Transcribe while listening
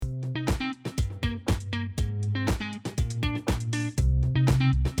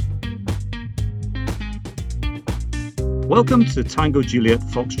Welcome to the Tango Juliet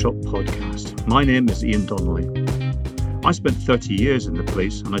Foxtrot podcast. My name is Ian Donnelly. I spent 30 years in the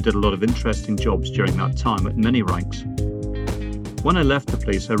police and I did a lot of interesting jobs during that time at many ranks. When I left the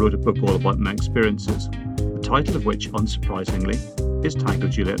police, I wrote a book all about my experiences, the title of which, unsurprisingly, is Tango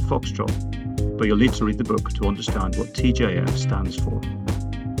Juliet Foxtrot, but you'll need to read the book to understand what TJF stands for.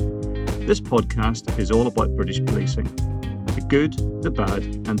 This podcast is all about British policing, the good, the bad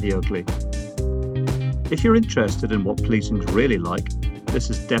and the ugly. If you're interested in what policing's really like, this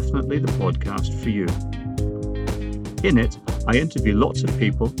is definitely the podcast for you. In it, I interview lots of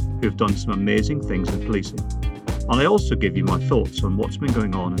people who've done some amazing things in policing, and I also give you my thoughts on what's been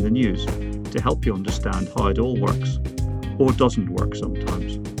going on in the news to help you understand how it all works, or doesn't work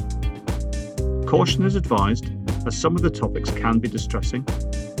sometimes. Caution is advised, as some of the topics can be distressing,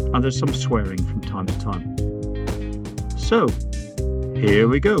 and there's some swearing from time to time. So, here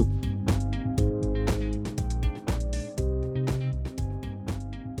we go.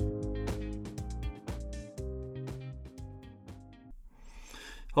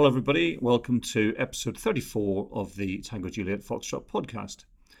 Hello everybody, welcome to episode 34 of the Tango Juliet Foxtrot podcast.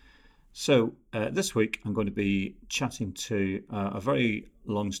 So this week I'm going to be chatting to a very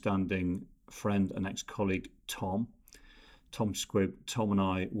long-standing friend and ex-colleague, Tom Squibb. Tom and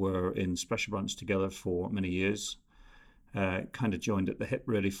I were in Special Branch together for many years, kind of joined at the hip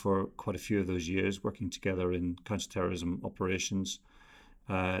really for quite a few of those years, working together in counter-terrorism operations,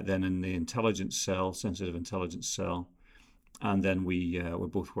 then in the intelligence cell, sensitive intelligence cell, and then we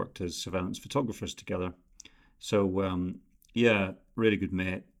both worked as surveillance photographers together. So, really good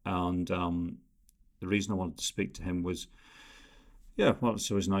mate. And the reason I wanted to speak to him was,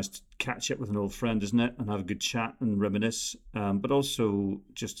 it's always nice to catch up with an old friend, isn't it? And have a good chat and reminisce. But also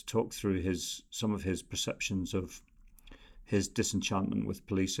just to talk through some of his perceptions of his disenchantment with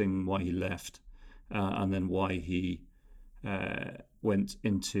policing, why he left, and then why he went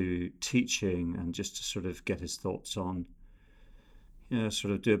into teaching, and just to sort of get his thoughts on,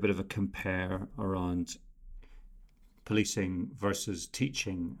 sort of do a bit of a compare around policing versus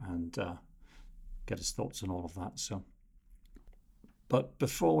teaching, and get his thoughts on all of that. So, but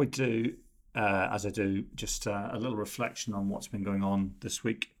before we do, as I do, just a little reflection on what's been going on this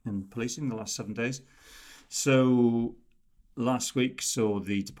week in policing, the last 7 days. So last week saw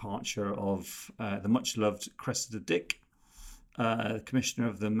the departure of the much-loved Cressida Dick, Commissioner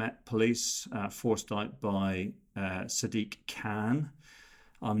of the Met Police, forced out by Sadiq Khan.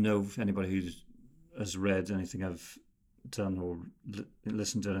 I know if anybody who has read anything I've done or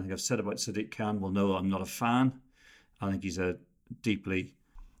listened to anything I've said about Sadiq Khan will know I'm not a fan. I think he's a deeply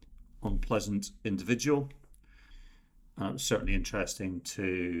unpleasant individual. And it was certainly interesting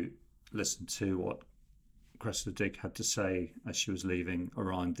to listen to what Cressida Dick had to say as she was leaving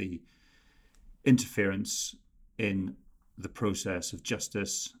around the interference in the process of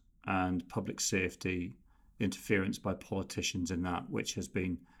justice and public safety, interference by politicians in that, which has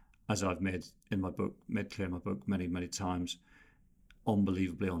been, as I've made clear in my book many, many times,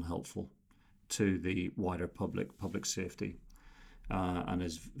 unbelievably unhelpful to the wider public safety, and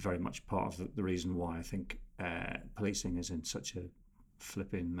is very much part of the reason why I think policing is in such a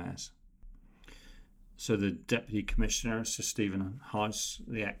flipping mess. So the Deputy Commissioner, Sir Stephen House,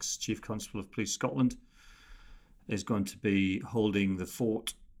 the ex-Chief Constable of Police Scotland, is going to be holding the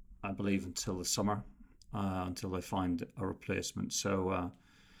fort, I believe, until the summer, until they find a replacement. So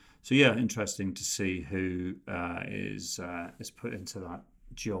interesting to see who is put into that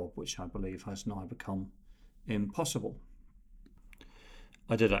job, which I believe has now become impossible.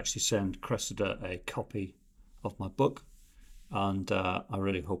 I did actually send Cressida a copy of my book, and I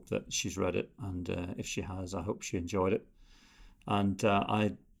really hope that she's read it, and if she has, I hope she enjoyed it. And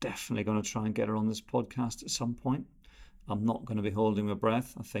I definitely going to try and get her on this podcast at some point. I'm not going to be holding my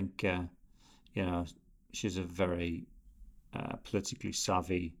breath. I think, she's a very politically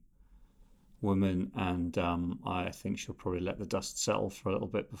savvy woman, and I think she'll probably let the dust settle for a little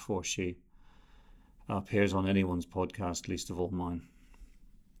bit before she appears on anyone's podcast, least of all mine.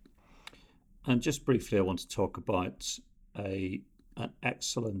 And just briefly, I want to talk about an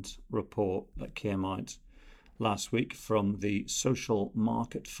excellent report that came out last week from the Social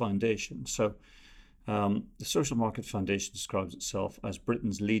Market Foundation. So the Social Market Foundation describes itself as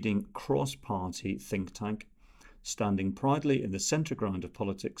Britain's leading cross-party think tank, standing proudly in the centre ground of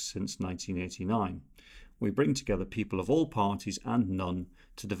politics since 1989. We bring together people of all parties and none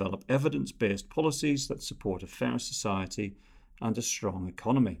to develop evidence-based policies that support a fair society and a strong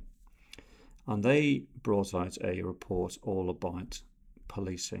economy. And they brought out a report all about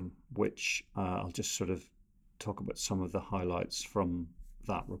policing, which I'll just sort of talk about some of the highlights from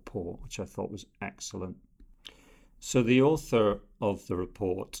that report, which I thought was excellent. So the author of the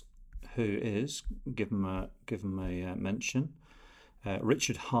report, who is, give him a mention,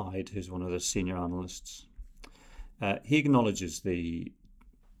 Richard Hyde, who's one of the senior analysts, he acknowledges the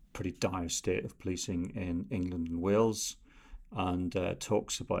pretty dire state of policing in England and Wales, and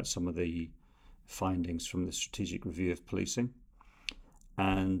talks about some of the findings from the Strategic Review of Policing.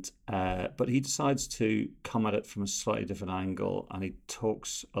 And but he decides to come at it from a slightly different angle, and he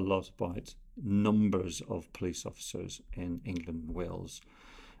talks a lot about numbers of police officers in England and Wales,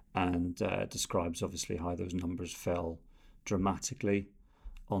 and describes obviously how those numbers fell dramatically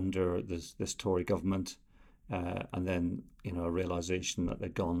under this Tory government, and then a realization that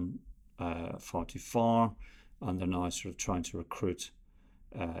they'd gone far too far, and they're now sort of trying to recruit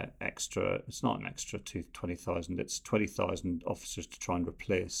extra. It's not an extra 20,000. It's 20,000 officers to try and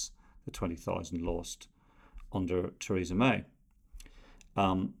replace the 20,000 lost under Theresa May.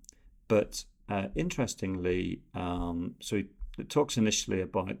 But interestingly, so it talks initially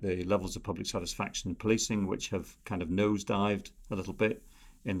about the levels of public satisfaction in policing, which have kind of nosedived a little bit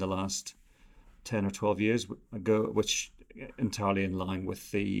in the last 10 or 12 years ago, which entirely in line with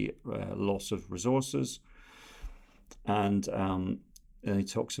the loss of resources. And he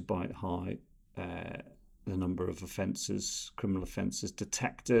talks about how the number of criminal offences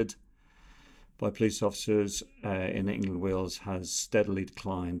detected by police officers in England and Wales has steadily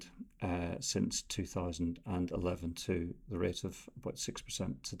declined since 2011 to the rate of about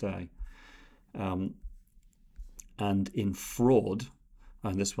 6% today. And in fraud,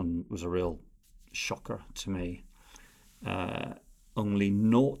 and this one was a real shocker to me, only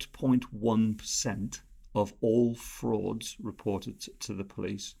 0.1% of all frauds reported to the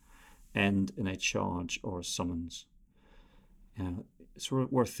police end in a charge or a summons. It's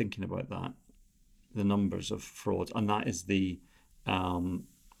worth thinking about that, the numbers of frauds, and that is the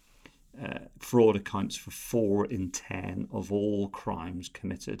fraud accounts for 4 in 10 of all crimes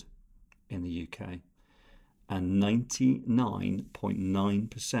committed in the UK, and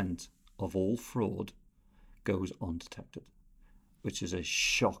 99.9% of all fraud goes undetected, which is a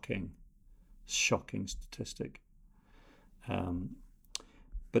shocking statistic.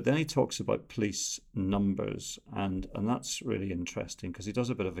 But then he talks about police numbers, and that's really interesting because he does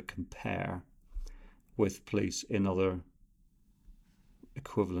a bit of a compare with police in other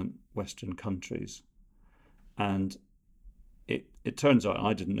equivalent Western countries. And it turns out,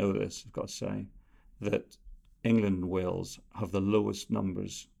 I didn't know this, I've got to say, that England and Wales have the lowest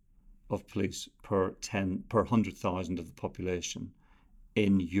numbers of police per 100,000 of the population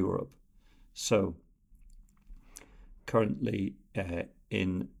in Europe. So currently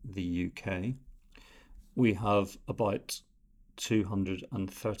in the UK, we have about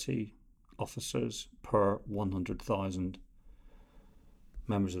 230 officers per 100,000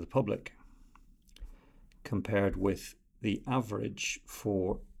 members of the public, compared with the average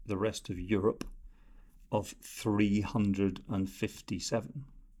for the rest of Europe of 357.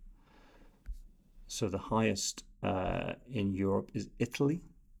 So the highest in Europe is Italy,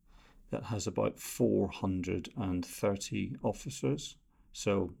 that has about 430 officers,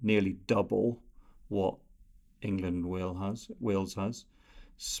 so nearly double what England and Wales has.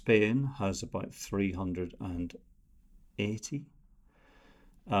 Spain has about 380.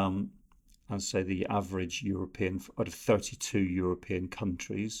 And say the average European, out of 32 European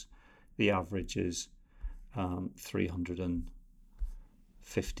countries, the average is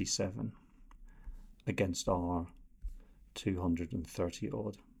 357 against our 230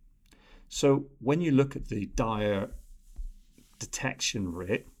 odd. So when you look at the dire detection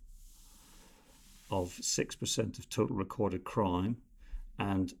rate of 6% of total recorded crime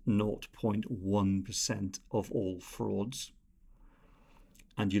and 0.1% of all frauds,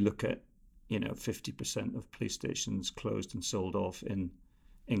 and you look at 50% of police stations closed and sold off in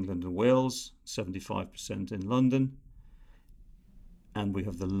England and Wales, 75% in London, and we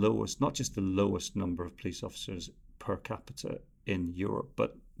have the lowest, not just the lowest number of police officers per capita in Europe,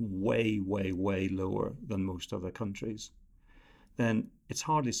 but way, way, way lower than most other countries, then it's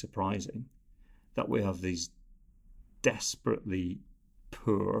hardly surprising that we have these desperately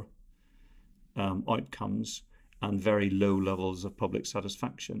poor outcomes and very low levels of public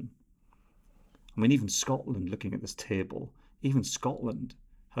satisfaction. I mean, even Scotland, looking at this table, even Scotland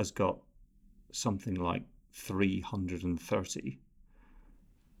has got something like 330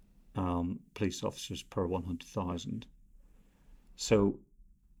 police officers per 100,000. So,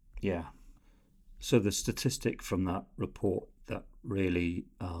 yeah. So the statistic from that report that really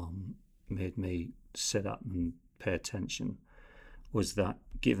made me sit up and pay attention was that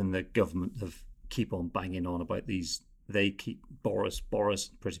given the government have keep on banging on about these they keep Boris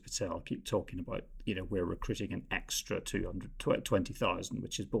and Priti Patel keep talking about, we're recruiting an extra 220,000,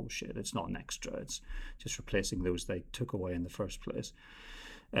 which is bullshit. It's not an extra. It's just replacing those they took away in the first place.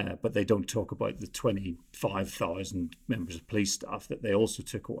 But they don't talk about the 25,000 members of police staff that they also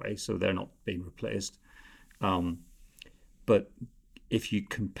took away, so they're not being replaced. But if you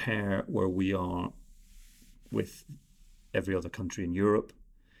compare where we are with every other country in Europe,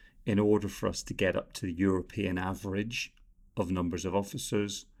 in order for us to get up to the European average of numbers of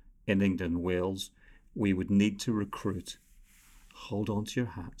officers in England and Wales, we would need to recruit, hold on to your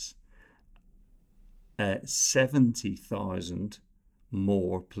hats, 70,000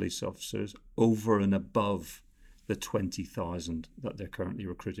 more police officers over and above the 20,000 that they're currently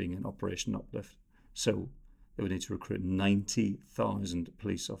recruiting in Operation Uplift. So they would need to recruit 90,000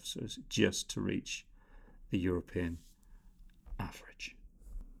 police officers just to reach the European average.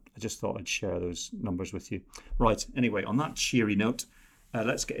 I just thought I'd share those numbers with you. Right, anyway, on that cheery note,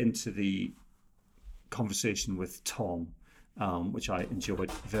 let's get into the conversation with Tom, which I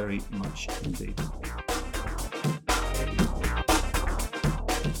enjoyed very much indeed.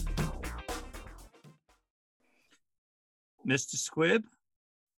 Mr. Squibb?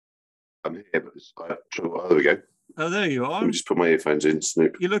 I'm here, but oh, there we go. Oh, there you are. Let me just put my earphones in,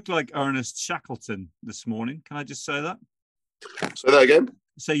 Snoop. You look like Ernest Shackleton this morning. Can I just say that? Say that again?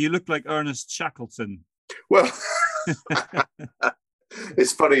 So you look like Ernest Shackleton. Well,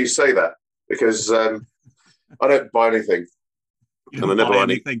 it's funny you say that, because I don't buy anything. You don't buy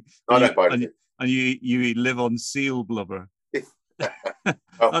anything. I don't buy anything. And you live on seal blubber.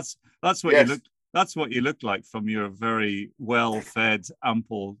 Oh, that's what yes. you look. That's what you look like from your very well-fed,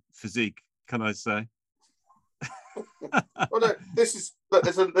 ample physique. Can I say? Well, no,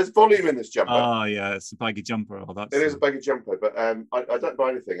 there's volume in this jumper. Oh yeah, it's a baggy jumper. It is a baggy jumper, but I don't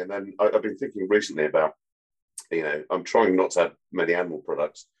buy anything. And then I've been thinking recently about, I'm trying not to have many animal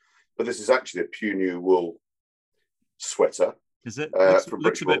products, but this is actually a Punu wool sweater. Is it?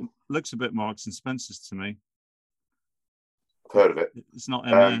 Looks a bit Marks and Spencer's to me. I've heard of it. It's not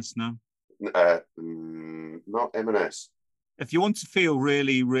M&S, no. Not M&S. If you want to feel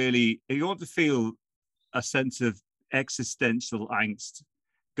if you want to feel a sense of existential angst,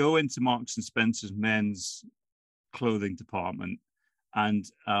 go into Marks and Spencer's men's clothing department and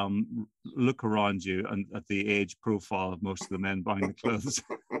look around you and at the age profile of most of the men buying the clothes.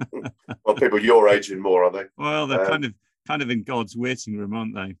 Well, people your age and more, are they? Well, they're kind of in God's waiting room,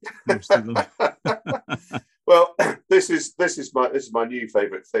 aren't they? Most of them. Well, this is my new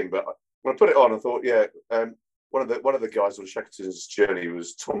favourite thing. But when I put it on, I thought, one of the guys on Shackleton's journey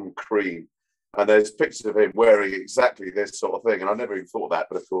was Tom Crean, and there's pictures of him wearing exactly this sort of thing. And I never even thought of that,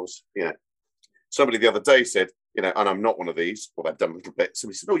 but of course, somebody the other day said, and I'm not one of these. Well, they've done a little bit.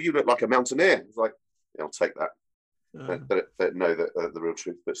 Somebody said, "Oh, you look like a mountaineer." I was like, I'll take that. That know the real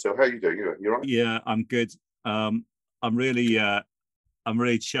truth. But still, how are you doing? You all right? Yeah, I'm good. I'm really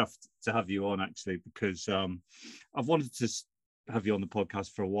chuffed to have you on, actually, because I've wanted to have you on the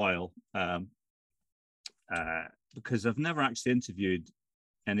podcast for a while, because I've never actually interviewed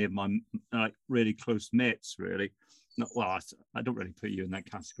any of my really close mates, really. Well, I don't really put you in that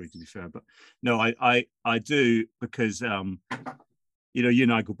category, to be fair, but no, I do, because you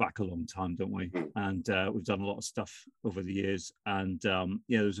and I go back a long time, don't we? And we've done a lot of stuff over the years, and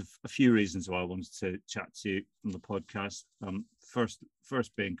there's a few reasons why I wanted to chat to you on the podcast.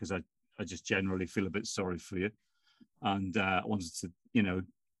 First being because I just generally feel a bit sorry for you, and I wanted to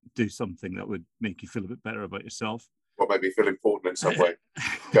do something that would make you feel a bit better about yourself. What made me feel important in some way?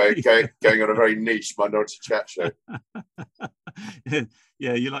 Going on a very niche minority chat show.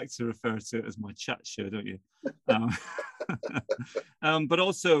 Yeah, you like to refer to it as my chat show, don't you? But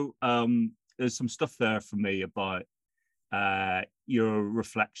also, there's some stuff there for me about your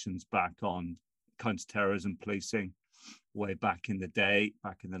reflections back on counter-terrorism policing way back in the day,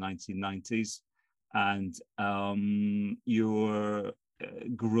 back in the 1990s, and your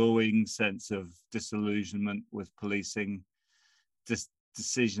growing sense of disillusionment with policing,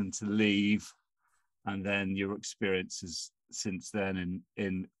 decision to leave, and then your experiences since then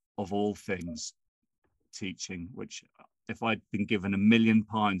in of all things, teaching, which if I'd been given £1 million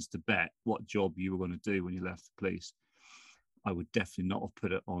to bet what job you were going to do when you left the police, I would definitely not have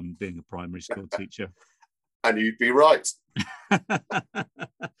put it on being a primary school teacher. And you'd be right.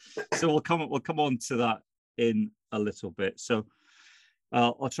 So we'll come on to that in a little bit. So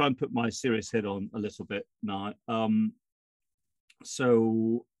I'll try and put my serious head on a little bit now.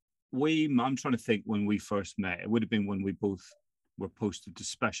 So I'm trying to think when we first met. It would have been when we both were posted to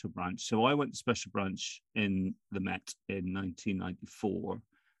Special Branch. So I went to Special Branch in the Met in 1994.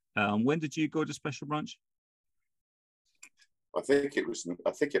 When did you go to Special Branch? I think it must have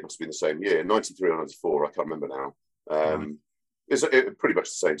been the same year, 93 or 94. I can't remember now. Right. It's pretty much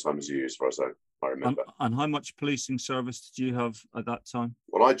the same time as you, as far as I remember. And how much policing service did you have at that time?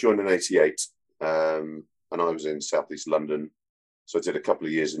 Well, I joined in '88, and I was in Southeast London. So I did a couple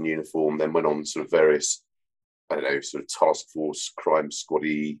of years in uniform, then went on sort of various, I don't know, sort of task force, crime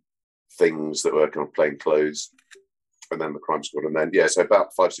squaddy things that were kind of plain clothes, and then the crime squad, and then so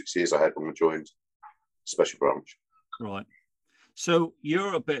about 5-6 years I had when I joined Special Branch. Right. So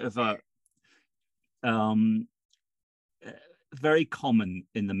you're a bit of a very common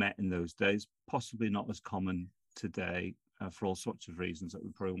in the Met in those days, possibly not as common today for all sorts of reasons that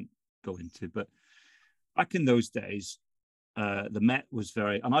we probably won't go into. But back in those days, the Met was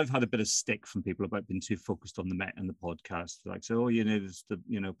very, and I've had a bit of stick from people about being too focused on the Met and the podcast. Like, so, there's the,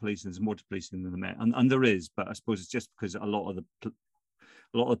 policing, there's more to policing than the Met. And there is, but I suppose it's just because a lot of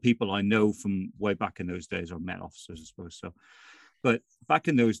the people I know from way back in those days are Met officers, I suppose. So, but back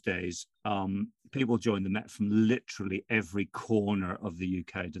in those days, people joined the Met from literally every corner of the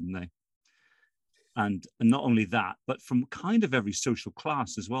UK, didn't they? And not only that, but from kind of every social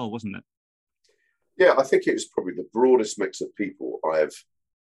class as well, wasn't it? Yeah, I think it was probably the broadest mix of people I have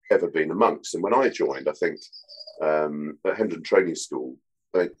ever been amongst. And when I joined, I think at Hendon Training School,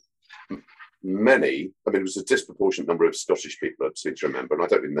 it was a disproportionate number of Scottish people, I seem to remember, and I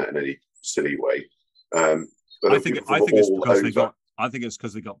don't mean that in any silly way. I think it's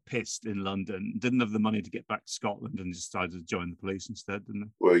because they got pissed in London, didn't have the money to get back to Scotland, and decided to join the police instead, didn't they?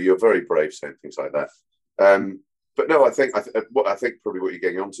 Well, you're very brave saying things like that. But no, I think probably what you're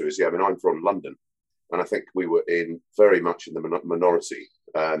getting onto is, I'm from London, and I think we were very much in the minority,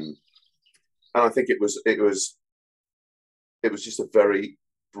 and I think it was just a very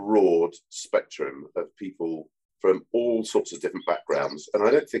broad spectrum of people from all sorts of different backgrounds, and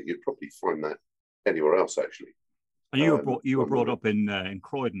I don't think you'd probably find that anywhere else, actually. And you were brought up in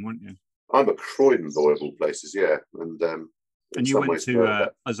Croydon, weren't you? I'm a Croydon boy of all places, yeah. And you went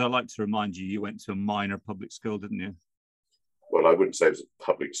to, as I like to remind you, you went to a minor public school, didn't you? Well, I wouldn't say it was a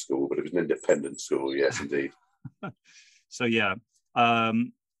public school, but it was an independent school, yes, indeed. So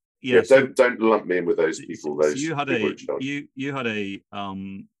don't lump me in with those people. So you had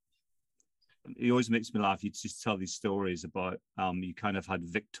it always makes me laugh. You just tell these stories about you kind of had a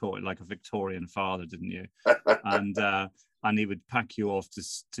Victorian father, didn't you? and he would pack you off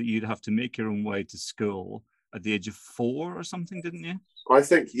to you'd have to make your own way to school at the age of 4 or something, didn't you? I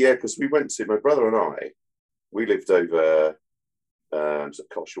think, because we went to, my brother and we lived over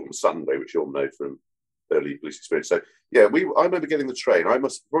Cotswold Sutton Way, which you'll know from early police experience. So I remember getting the train. I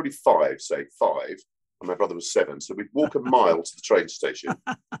must probably 5, and my brother was 7. So we'd walk a mile to the train station,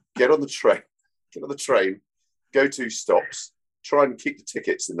 get on the train, go 2 stops, try and keep the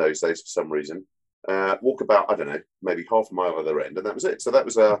tickets in those days for some reason, walk about, I don't know, maybe half a mile other end, and that was it. So that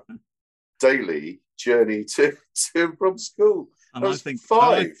was our daily journey to and from school. And I think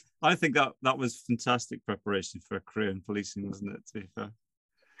 5. I think that was fantastic preparation for a career in policing, wasn't it? To be fair.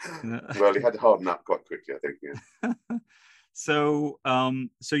 Well, he had to harden up quite quickly, I think. Yeah. So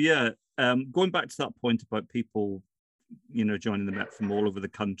going back to that point about people, joining the Met from all over the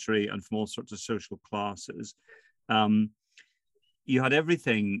country and from all sorts of social classes, you had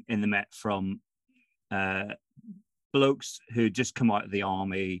everything in the Met from blokes who just come out of the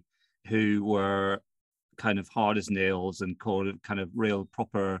army, who were kind of hard as nails and kind of real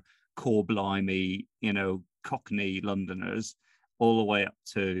proper core blimey, Cockney Londoners, all the way up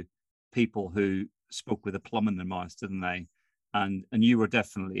to people who spoke with a plum in their mouth, didn't they? And you were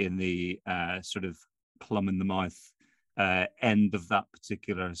definitely in the sort of plum in the mouth end of that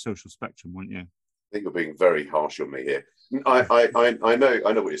particular social spectrum, weren't you? I think you're being very harsh on me here. I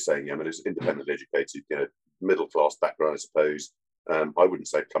know what you're saying. I mean, it's independently educated, middle class background, I suppose. I wouldn't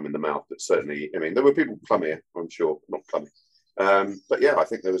say plum in the mouth, but certainly, there were people plummier, I'm sure, not plummy. But I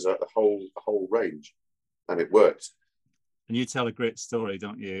think there was a whole range, and it worked. And you tell a great story,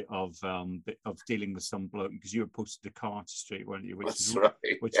 don't you, of dealing with some bloke, because you were posted to Carter Street, weren't you? Which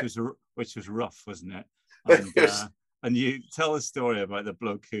was rough, wasn't it? And you tell a story about the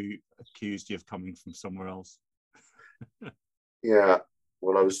bloke who accused you of coming from somewhere else. Yeah,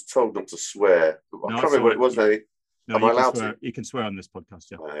 well, I was told not to swear. I can't remember what it was. No, am I allowed to? You can swear on this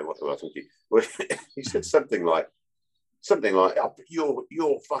podcast, yeah. I think he said something like, oh,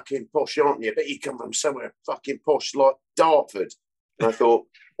 you're fucking posh, aren't you? But you come from somewhere fucking posh like Dartford. And I thought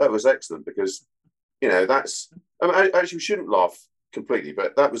that was excellent because, that's. Actually, we shouldn't laugh completely,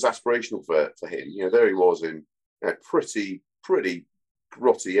 but that was aspirational for him. There he was in a pretty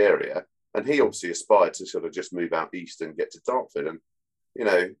grotty area, and he obviously aspired to sort of just move out east and get to Dartford. And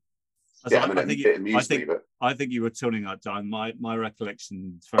As Yeah, I mean, it amused me, but I think you were toning that down. My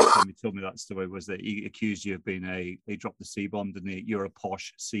recollection, the first time you told me that story, was that he accused you of being he dropped the C bomb, didn't he? You're a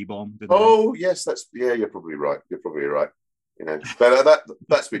posh C bomb, didn't he? oh yes, you're probably right. You're probably right. You know, but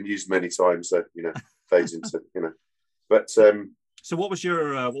that's been used many times. So you know, fades into But so, what were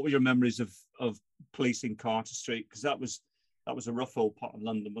your memories of policing Carter Street? Because that was a rough old part of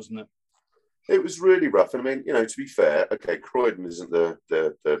London, wasn't it? It was really rough. And I mean, to be fair, okay, Croydon isn't the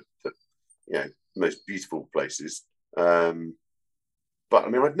most beautiful places. But I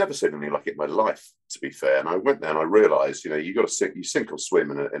mean, I'd never seen anything like it in my life, to be fair. And I went there and I realised, you got to sink or swim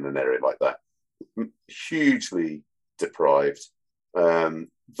in an area like that. Hugely deprived,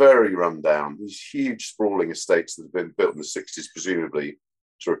 very run down. These huge sprawling estates that have been built in the 60s, presumably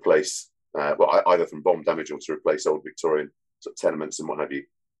to replace, either from bomb damage or to replace old Victorian sort of tenements and what have you.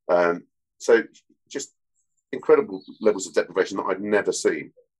 So just incredible levels of deprivation that I'd never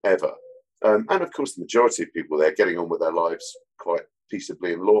seen, ever. And of course, the majority of people there getting on with their lives quite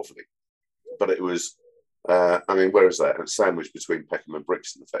peaceably and lawfully. But it was, where is that? It's sandwiched between Peckham and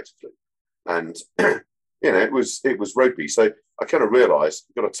Brixton, effectively. And, it was ropey. So I kind of realised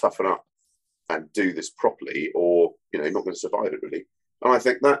you've got to toughen up and do this properly, or, you're not going to survive it, really. And I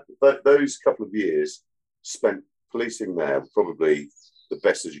think that those couple of years spent policing there, probably the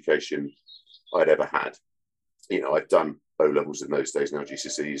best education I'd ever had. I'd done O-levels in those days, now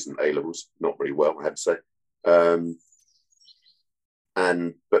GCSEs and A-levels, not very well, I had to say.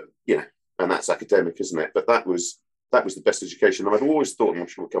 And that's academic, isn't it? But that was the best education. And I've always thought, and I'm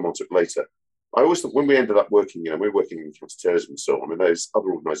sure we'll come on to it later, I always thought when we ended up working, we were working in counter-terrorism and so on, and those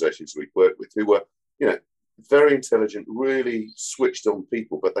other organisations we'd worked with who were, very intelligent, really switched on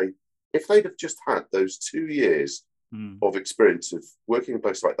people, but if they'd have just had those 2 years of experience of working in a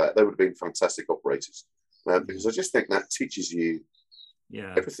place like that, they would have been fantastic operators. Because I just think that teaches you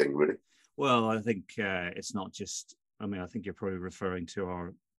everything, really. Well, I think it's not just, I think you're probably referring to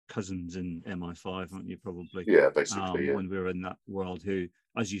our cousins in MI5, aren't you, probably? Yeah, basically, When we were in that world, who,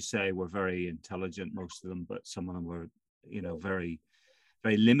 as you say, were very intelligent, most of them, but some of them were, very,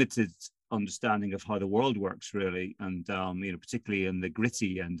 very limited understanding of how the world works, really, and, particularly in the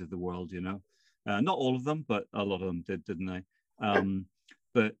gritty end of the world, not all of them, but a lot of them did, didn't they?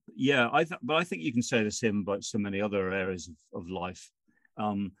 But yeah, I think you can say the same about so many other areas of life.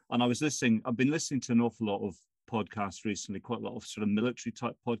 And I've been listening to an awful lot of podcasts recently, quite a lot of sort of military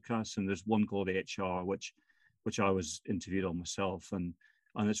type podcasts, and there's one called HR, which I was interviewed on myself, and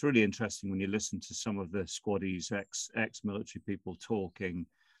it's really interesting when you listen to some of the squaddies, ex-military people talking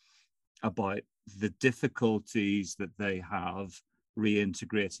about the difficulties that they have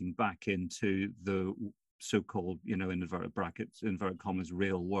reintegrating back into the so-called, in inverted brackets, inverted commas,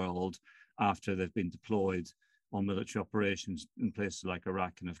 real world after they've been deployed on military operations in places like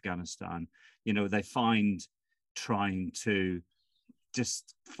Iraq and Afghanistan. They find trying to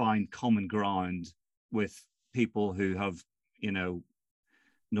just find common ground with people who have,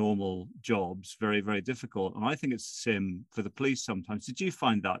 normal jobs very, very difficult. And I think it's the same for the police sometimes. Did you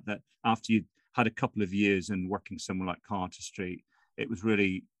find that after you had a couple of years in working somewhere like Carter Street, it was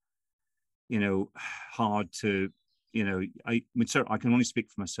really, hard to, I can only speak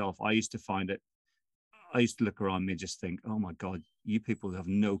for myself. I used to look around me and just think, oh my God, you people have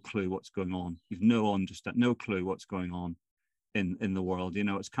no clue what's going on. You've no clue what's going on in the world.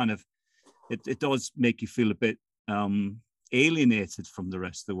 It's kind of, it does make you feel a bit alienated from the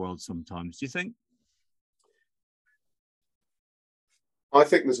rest of the world sometimes. Do you think? I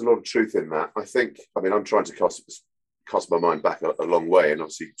think there's a lot of truth in that. I'm trying to cast my mind back a long way, and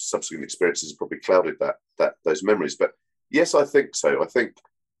obviously subsequent experiences have probably clouded those memories. But yes, I think so. I think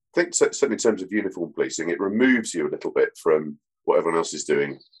certainly in terms of uniform policing, it removes you a little bit from what everyone else is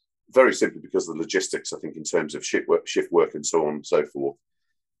doing, very simply because of the logistics, I think, in terms of shift work and so on and so forth.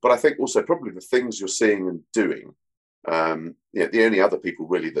 But I think also probably the things you're seeing and doing, the only other people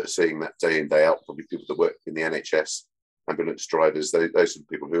really that are seeing that day in, day out, probably people that work in the NHS, ambulance drivers, those are the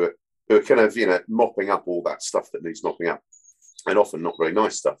people who are kind of, mopping up all that stuff that needs mopping up, and often not very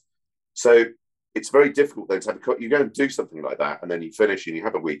nice stuff. So it's very difficult then to you go and do something like that, and then you finish and you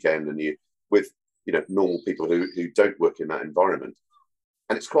have a weekend and you with normal people who don't work in that environment,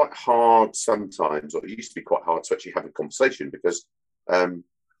 and it's quite hard sometimes, or it used to be quite hard to actually have a conversation, because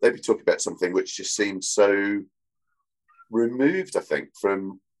they'd be talking about something which just seemed so removed, I think,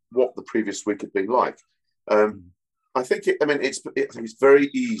 from what the previous week had been like. I think it's very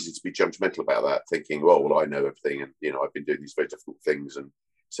easy to be judgmental about that, thinking, well, I know everything, and I've been doing these very difficult things, and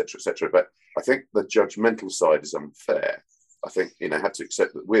etc. etc. But I think the judgmental side is unfair. I think have to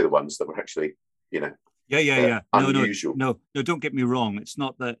accept that we're the ones that were actually Yeah. unusual. No. Don't get me wrong. It's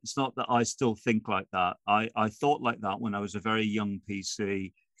not that I still think like that. I thought like that when I was a very young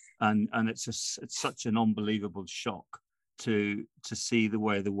PC, and it's such an unbelievable shock to see the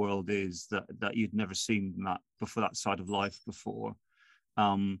way the world is, that you'd never seen that before, that side of life before.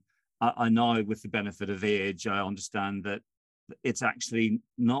 I now, with the benefit of age, I understand that it's actually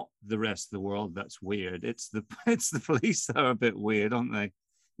not the rest of the world that's weird. It's the police that are a bit weird, aren't they?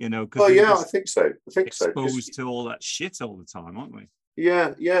 You know, because Well, yeah, I think so. I think so. Exposed to all that shit all the time, aren't we?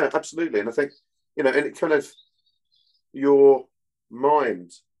 Yeah, absolutely. And I think, and it kind of, your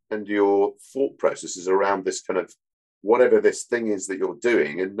mind and your thought processes around this kind of whatever this thing is that you're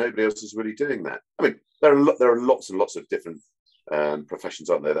doing, and nobody else is really doing that. I mean, there are lots and lots of different professions,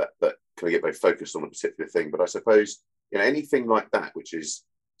 aren't there, that kind of get very focused on a particular thing. But I suppose, anything like that, which is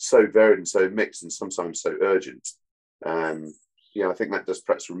so varied and so mixed and sometimes so urgent, I think that does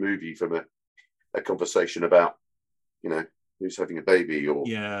perhaps remove you from a conversation about, who's having a baby or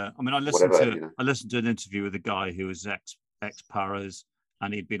I mean, I listened to an interview with a guy who was ex paras,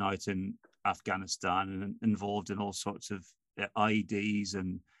 and he'd been out in Afghanistan and involved in all sorts of IEDs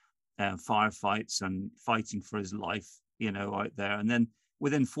and firefights and fighting for his life, out there. And then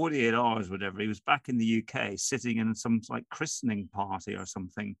within 48 hours, whatever, he was back in the UK, sitting in some like christening party or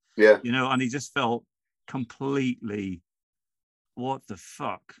something. Yeah. And he just felt completely, what the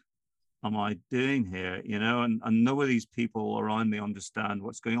fuck am I doing here? And none of these people around me understand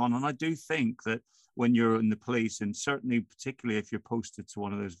what's going on. And I do think that when you're in the police, and certainly particularly if you're posted to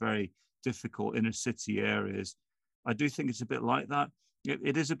one of those very difficult inner city areas, I do think it's a bit like that.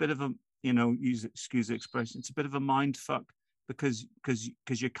 It is a bit of a, excuse the expression, it's a bit of a mind fuck, because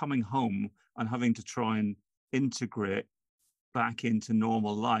you're coming home and having to try and integrate back into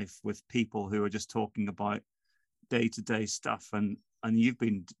normal life with people who are just talking about day-to-day stuff, and you've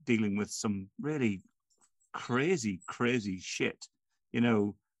been dealing with some really crazy shit,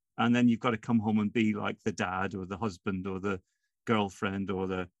 and then you've got to come home and be like the dad or the husband or the girlfriend or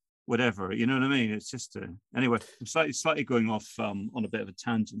the whatever, you know what I mean? It's just anyway, I'm slightly going off on a bit of a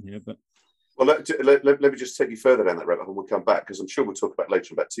tangent here, but well, let me just take you further down that rabbit hole. We'll come back, because I'm sure we'll talk about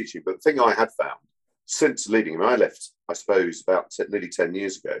later about teaching. But the thing I had found since leaving, I left, I suppose, about nearly 10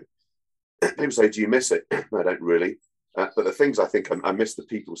 years ago. People say, do you miss it? I don't really. But the things I think I miss the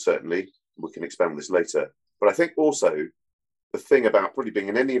people, certainly. We can expand on this later. But I think also the thing about probably being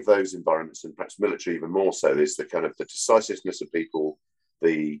in any of those environments, and perhaps military even more so, is the kind of the decisiveness of people,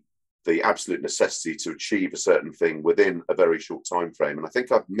 the absolute necessity to achieve a certain thing within a very short time frame. And I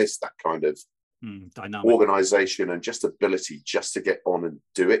think I've missed that kind of dynamic organization and just ability just to get on and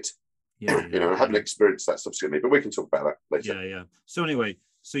do it. I haven't experienced that subsequently, but we can talk about that later. Yeah. So anyway,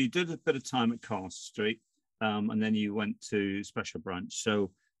 so you did a bit of time at Castle Street, and then you went to Special Branch. So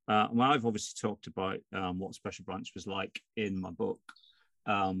I've obviously talked about what Special Branch was like in my book,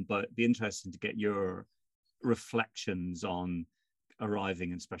 but it'd be interesting to get your reflections on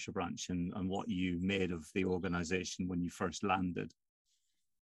arriving in Special Branch and what you made of the organization when you first landed.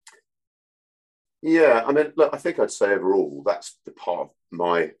 Yeah, I mean, look, I think I'd say overall that's the part of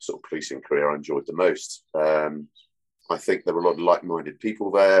my sort of policing career I enjoyed the most. I think there were a lot of like-minded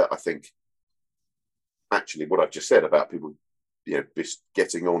people there. I think actually what I've just said about people, just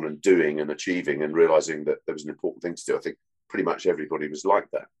getting on and doing and achieving and realizing that there was an important thing to do, I think pretty much everybody was like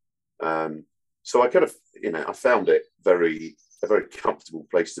that. So I kind of, I found it a very comfortable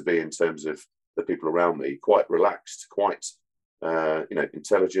place to be in terms of the people around me, quite relaxed, quite,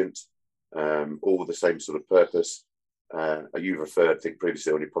 intelligent, all with the same sort of purpose. You've referred, I think,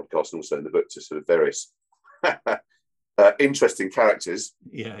 previously on your podcast and also in the book to sort of various interesting characters.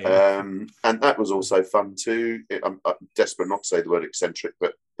 And that was also fun too. I'm desperate not to say the word eccentric,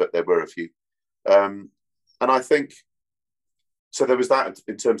 but there were a few. And I think, so there was that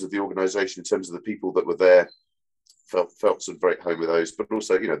in terms of the organisation, in terms of the people that were there, felt sort of very at home with those, but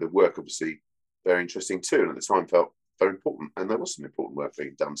also, the work obviously very interesting too. And at the time felt very important, and there was some important work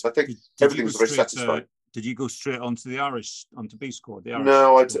being done. So I think everything was very satisfying. Did you go straight onto B Squad?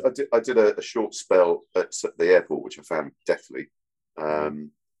 No, I did a short spell at the airport, which I found deathly,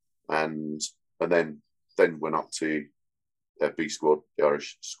 and then went up to B Squad, the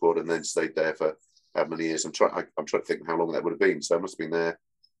Irish squad, and then stayed there for how many years? I'm trying to think how long that would have been. So I must have been there,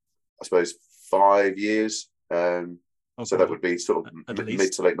 I suppose, 5 years. So that would be sort of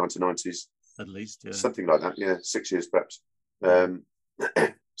mid to late 1990s. At least, yeah. Something like that, yeah. 6 years perhaps.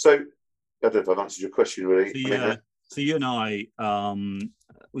 So I don't know if I've answered your question really. So you and I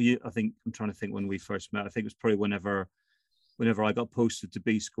think I'm trying to think when we first met. I think it was probably whenever I got posted to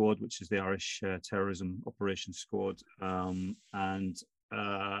B Squad, which is the Irish Terrorism Operations Squad, and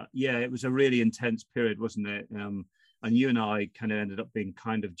yeah, it was a really intense period, wasn't it? And you and I kind of ended up being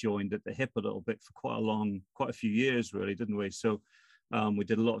kind of joined at the hip a little bit for quite a few years, really, didn't we? So we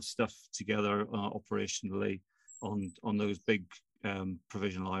did a lot of stuff together operationally on those big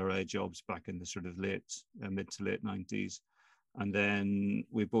provisional IRA jobs back in the sort of mid to late 90s. And then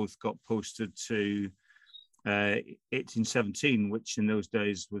we both got posted to 1817, which in those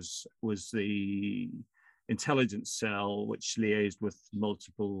days was the intelligence cell, which liaised with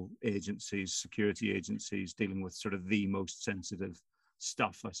multiple agencies, security agencies, dealing with sort of the most sensitive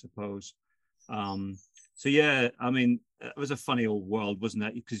stuff, I suppose. So yeah, I mean, it was a funny old world, wasn't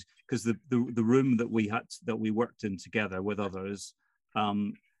it? Because the room that we worked in together with others,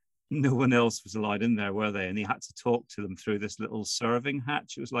 no one else was allowed in there, were they? And he had to talk to them through this little serving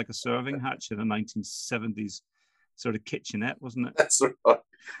hatch. It was like a serving hatch in a 1970s sort of kitchenette, wasn't it? That's right.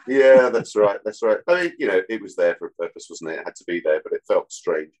 Yeah, that's right. That's right. I mean, it was there for a purpose, wasn't it? It had to be there, but it felt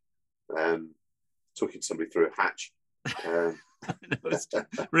strange. Talking somebody through a hatch. It was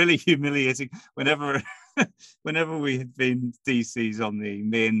really humiliating. Whenever we had been DCs on the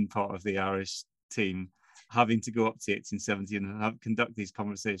main part of the Irish team, having to go up to 1870 and conduct these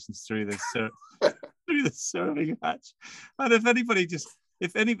conversations through through the serving hatch, and if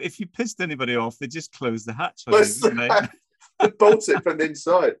you pissed anybody off, they just closed the hatch on you, didn't they? Bolt it from the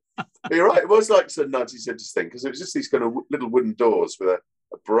inside. You're right. It was like some 1970s thing because it was just these kind of little wooden doors with a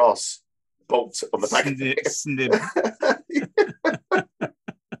brass bolt on the back. Snib.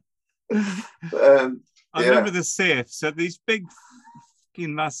 I remember the safes. So these big,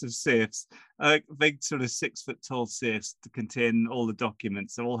 fucking massive safes, big sort of 6 foot tall safes to contain all the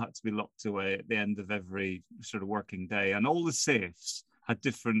documents. They all had to be locked away at the end of every sort of working day, and all the safes had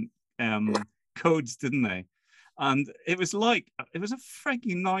different codes, didn't they? And it was a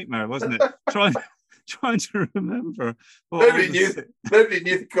freaking nightmare, wasn't it? trying to remember. Nobody knew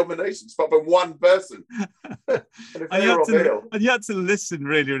the combinations, but one person. And you had to listen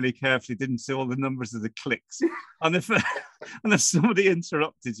really, really carefully, didn't you? All the numbers of the clicks. And if somebody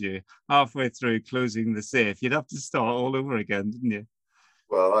interrupted you halfway through closing the safe, you'd have to start all over again, didn't you?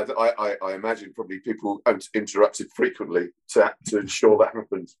 Well, I imagine probably people interrupted frequently to ensure that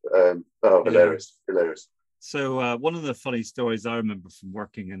happened. Hilarious. So one of the funny stories I remember from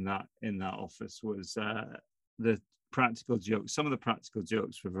working in that office was the practical jokes. Some of the practical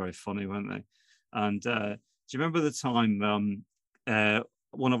jokes were very funny, weren't they? And do you remember the time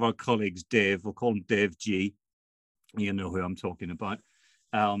one of our colleagues, Dave, we'll call him Dave G, you know who I'm talking about,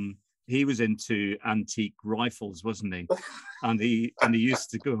 he was into antique rifles, wasn't he? And he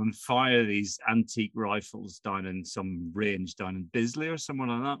used to go and fire these antique rifles down in some range down in Bisley or somewhere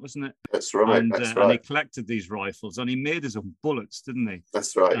like that, wasn't it? That's right. And, that's right. And he collected these rifles and he made his own bullets, didn't he?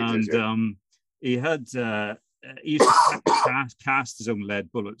 That's right. And he used to cast his own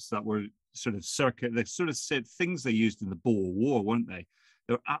lead bullets that were sort of they sort of said things they used in the Boer War, weren't they?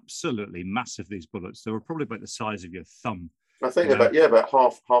 They were absolutely massive, these bullets. They were probably about the size of your thumb. I think about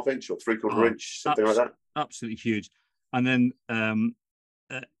half inch or 3/4 inch, something like that. Absolutely huge. And then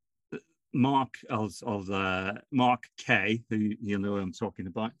Mark K, who you know I'm talking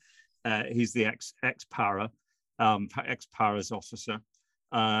about, he's the ex-Para's officer.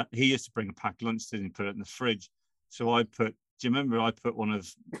 He used to bring a packed lunch to and put it in the fridge. So do you remember I put one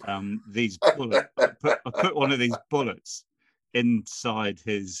of these bullets? I put one of these bullets inside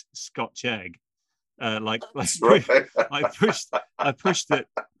his Scotch egg. I pushed it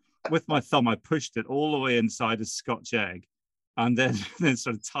with my thumb. I pushed it all the way inside a Scotch egg, and then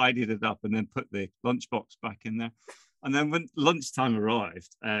sort of tidied it up, and then put the lunchbox back in there. And then when lunchtime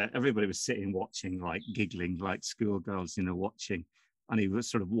arrived, everybody was sitting watching, like giggling, like schoolgirls, watching. And he was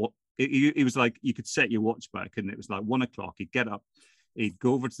sort of he was like, you could set your watch back, and it was like 1 o'clock. He'd get up, he'd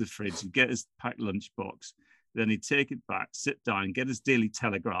go over to the fridge, he'd get his packed lunchbox, then he'd take it back, sit down, get his Daily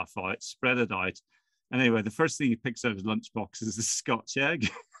Telegraph out, spread it out. Anyway, the first thing he picks out of his lunchbox is the Scotch egg.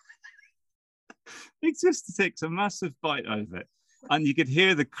 He just takes a massive bite out of it, and you could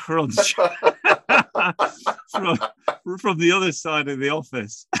hear the crunch from the other side of the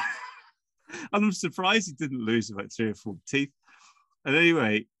office. And I'm surprised he didn't lose about 3 or 4 teeth. And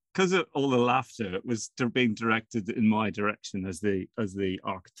anyway, because of all the laughter, it was being directed in my direction as the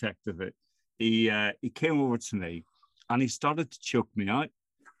architect of it. He came over to me, and he started to choke me out.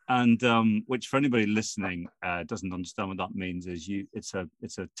 And which, for anybody listening doesn't understand what that means, is it's a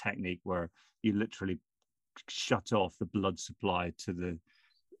technique where you literally shut off the blood supply to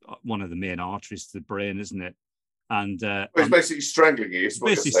one of the main arteries to the brain, isn't it? And he's basically strangling you.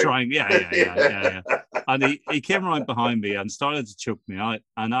 Basically strangling, yeah. And he came around behind me and started to choke me out.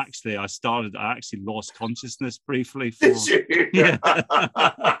 And actually, I actually lost consciousness briefly. Did you? Yeah.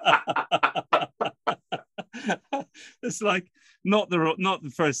 It's like not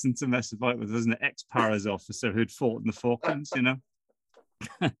the person to mess about with, as an ex-Paras officer who'd fought in the Falklands, you know.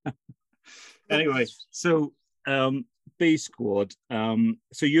 Anyway, so B Squad.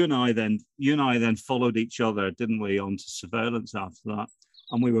 So you and I then followed each other, didn't we, onto surveillance after that?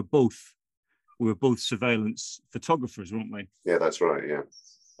 And we were both surveillance photographers, weren't we? Yeah, that's right. Yeah.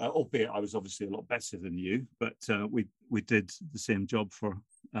 Albeit I was obviously a lot better than you, but we did the same job for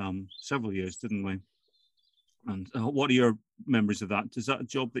several years, didn't we? And what are your memories of that? Is that a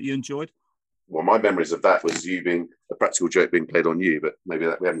job that you enjoyed? Well, my memories of that was you being a practical joke being played on you, but maybe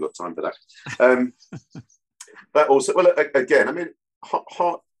we haven't got time for that. That also, well, again, I mean,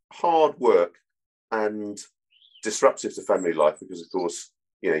 hard work and disruptive to family life, because of course,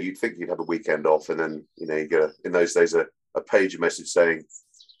 you know, you'd think you'd have a weekend off, and then, you know, you get in those days a pager message saying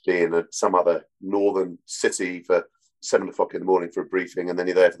be in some other northern city for 7 o'clock in the morning for a briefing, and then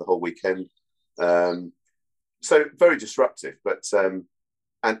you're there for the whole weekend. So very disruptive, but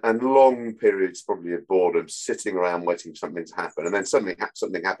and long periods probably of boredom, sitting around waiting for something to happen, and then suddenly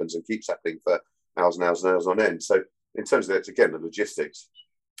something happens and keeps happening for hours and hours and hours on end. So in terms of that, again, the logistics,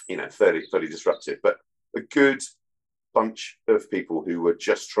 you know, fairly disruptive, but a good bunch of people who were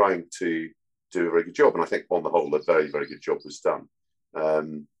just trying to do a very good job. And I think on the whole, a very, very good job was done.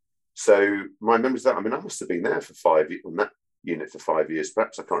 So my memories of that, I mean, I must have been there for 5 years, on that unit for 5 years,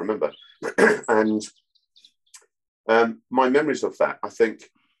 perhaps, I can't remember. And my memories of that, I think,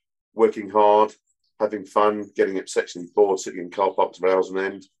 working hard, having fun, getting exceptionally bored, sitting in car parks for hours on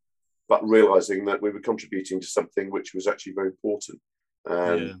end, but realising that we were contributing to something which was actually very important.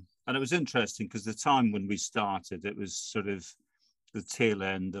 Yeah, and it was interesting because the time when we started, it was sort of the tail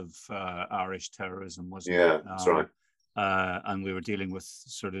end of Irish terrorism, wasn't it? Yeah, that's right. And we were dealing with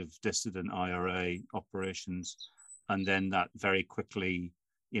sort of dissident IRA operations, and then that very quickly,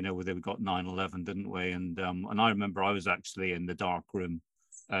 you know, we got 9/11, didn't we? And I remember I was actually in the dark room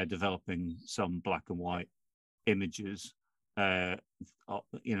developing some black and white images.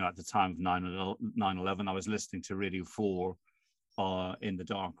 You know, at the time of 9/11, I was listening to Radio 4 in the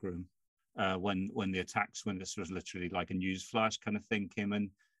dark room when the attacks, when this was literally like a news flash kind of thing came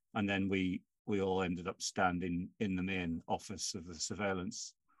in, and then we all ended up standing in the main office of the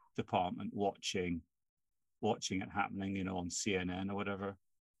surveillance department watching it happening, you know, on CNN or whatever.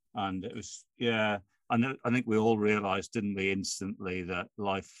 And it was, yeah, and I think we all realized, didn't we, instantly that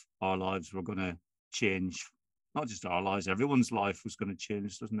our lives were going to change. Not just our lives, everyone's life was going to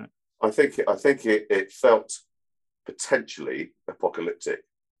change, doesn't it? I think it felt potentially apocalyptic.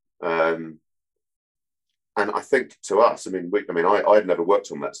 And I think to us, I mean, I'd never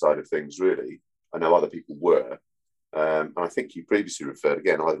worked on that side of things, really. I know other people were. And I think you previously referred,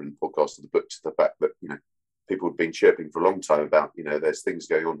 again, either in the podcast or the book, to the fact that, you know, people had been chirping for a long time about, you know, there's things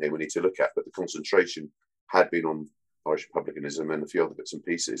going on here we need to look at. But the concentration had been on Irish republicanism and a few other bits and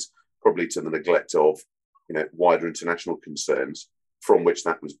pieces, probably to the neglect of, you know, wider international concerns from which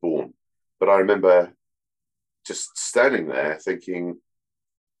that was born. But I remember just standing there thinking,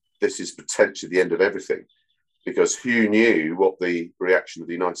 this is potentially the end of everything, because who knew what the reaction of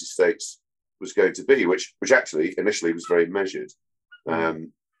the United States was going to be, which actually initially was very measured.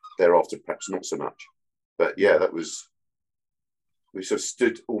 Thereafter, perhaps not so much. But yeah, we sort of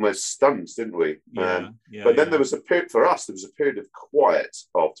stood almost stunned, didn't we? But then there was a period for us. There was a period of quiet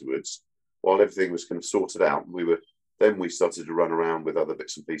afterwards, while everything was kind of sorted out. We started to run around with other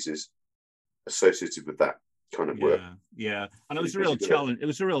bits and pieces associated with that kind of work. Yeah, and it was a real challenge. It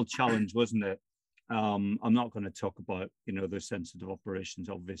was a real challenge, wasn't it? I'm not going to talk about, you know, the sensitive operations,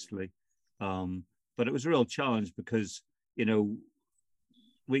 obviously, but it was a real challenge because, you know,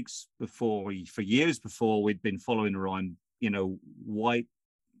 weeks before, for years before, we'd been following around, you know, white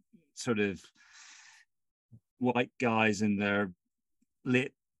guys in their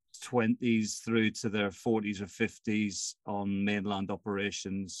late 20s through to their 40s or 50s on mainland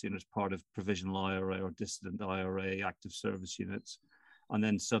operations, you know, as part of provisional IRA or dissident IRA active service units. And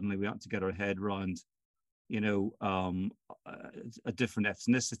then suddenly we had to get our head around, you know, a different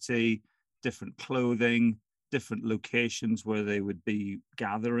ethnicity, different clothing, different locations where they would be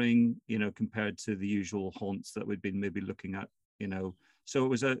gathering, you know, compared to the usual haunts that we'd been maybe looking at, you know. So it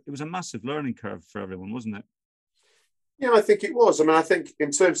was a massive learning curve for everyone, wasn't it? Yeah, I think it was. I mean, I think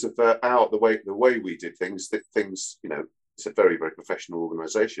in terms of the way we did things, you know, it's a very, very professional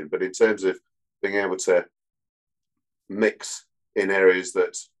organisation. But in terms of being able to mix in areas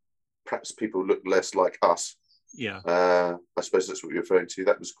that perhaps people look less like us Yeah. I suppose that's what you're referring to.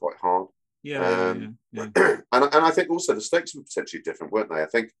 That was quite hard. Yeah. And I think also the stakes were potentially different, weren't they? I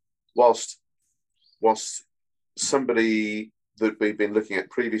think whilst somebody that we've been looking at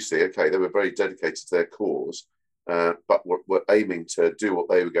previously, okay, they were very dedicated to their cause, but were aiming to do what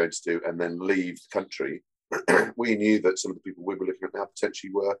they were going to do and then leave the country. We knew that some of the people we were looking at now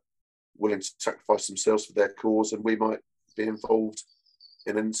potentially were willing to sacrifice themselves for their cause, and we might be involved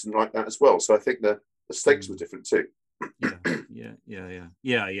in an incident like that as well. So I think the stakes were different too. Yeah.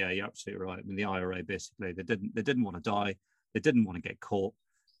 You're absolutely right. I mean, the IRA basically they didn't want to die, they didn't want to get caught,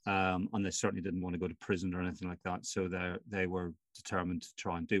 and they certainly didn't want to go to prison or anything like that. So they were determined to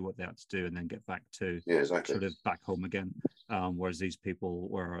try and do what they had to do and then get back to sort of back home again. Whereas these people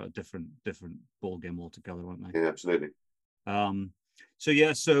were a different ball game altogether, weren't they? Yeah, absolutely. So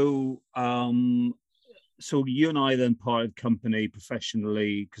you and I then parted company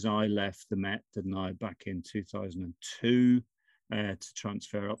professionally because I left the Met, didn't I, back in 2002 to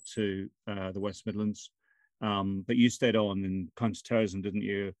transfer up to the West Midlands. But you stayed on in counter-terrorism, didn't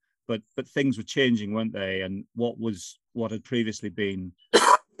you? But things were changing, weren't they? And what had previously been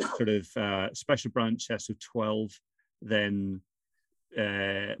sort of special branch SO12 then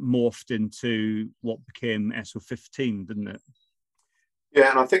morphed into what became SO15, didn't it?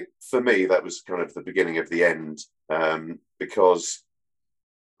 Yeah, and I think for me that was kind of the beginning of the end, because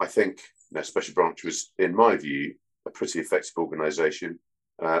I think Special Branch was, in my view, a pretty effective organisation,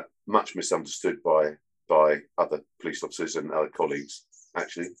 much misunderstood by other police officers and other colleagues,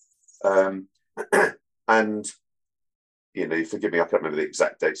 actually. And forgive me, I can't remember the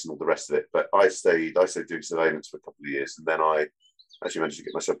exact dates and all the rest of it, but I stayed doing surveillance for a couple of years, and then I actually managed to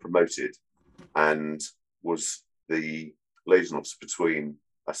get myself promoted and was the liaison officer between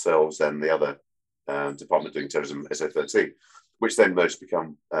ourselves and the other department doing terrorism, SO13, which then merged to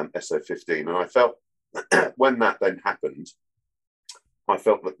become SO15. And I felt when that then happened, I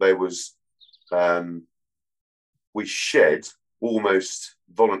felt that there was, we shed almost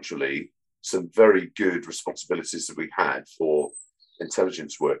voluntarily some very good responsibilities that we had for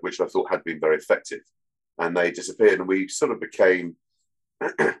intelligence work, which I thought had been very effective. And they disappeared, and we sort of became,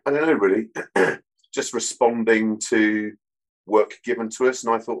 I don't know, really, just responding to work given to us.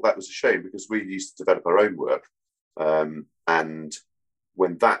 And I thought that was a shame because we used to develop our own work. And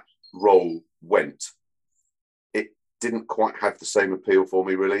when that role went, it didn't quite have the same appeal for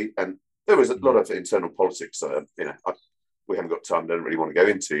me, really. And there was a lot of internal politics, we haven't got time, don't really want to go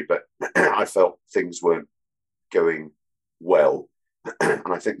into, but I felt things weren't going well.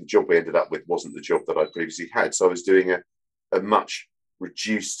 And I think the job we ended up with wasn't the job that I previously had. So I was doing a much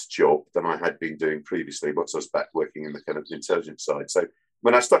reduced job than I had been doing previously once I was back working in the kind of intelligence side. So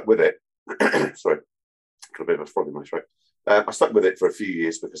when I stuck with it, sorry, got a bit of a frog in my throat. I stuck with it for a few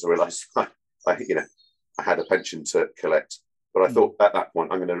years because I realised I had a pension to collect. But I thought at that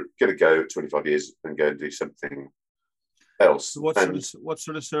point I'm going to go 25 years and go and do something else. So what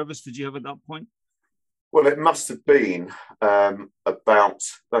sort of service did you have at that point? Well, it must have been about.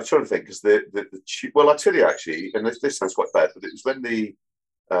 I'm trying to think because well, I'll tell you actually, and this sounds quite bad, but it was when there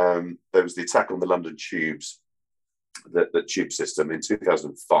was the attack on the London tubes, the tube system in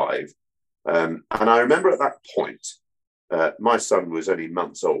 2005, and I remember at that point, my son was only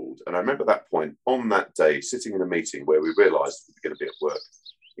months old, and I remember at that point on that day sitting in a meeting where we realised we were going to be at work,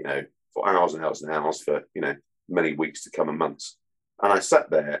 for hours and hours and hours for many weeks to come and months. And I sat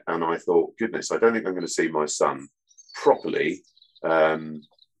there and I thought, goodness, I don't think I'm going to see my son properly,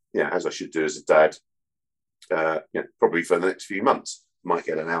 as I should do as a dad, probably for the next few months. Might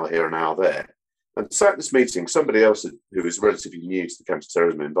get an hour here, an hour there. And sat in this meeting, somebody else who was relatively new to the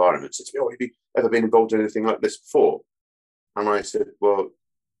counter-terrorism environment said to me, have you ever been involved in anything like this before? And I said, well,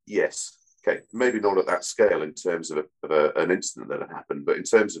 yes. Okay, maybe not at that scale in terms of an incident that had happened, but in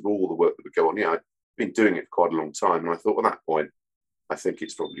terms of all the work that would go on, I'd been doing it for quite a long time. And I thought, at that point, I think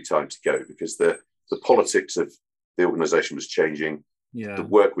it's probably time to go because the politics of the organisation was changing. Yeah. The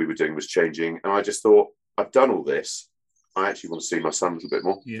work we were doing was changing. And I just thought, I've done all this. I actually want to see my son a little bit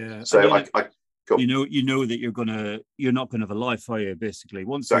more. Yeah. So cool. You know that you're not going to have a life, are you? Basically,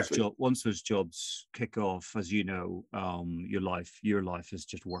 once those jobs kick off, as you know, your life is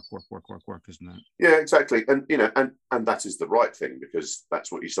just work, isn't it? Yeah, exactly. And and that is the right thing because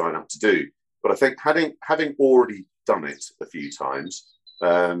that's what you sign up to do. But I think having already done it a few times,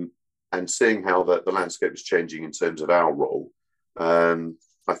 and seeing how the landscape was changing in terms of our role,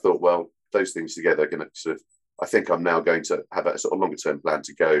 I thought, well, those things together are going to sort of. I think I'm now going to have a sort of longer term plan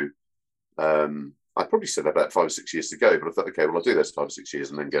to go. I probably said about 5 or 6 years to go, but I thought, okay, well, I'll do those 5 or 6 years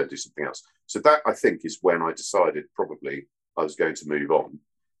and then go and do something else. So that I think is when I decided probably I was going to move on.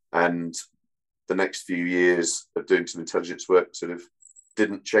 And the next few years of doing some intelligence work sort of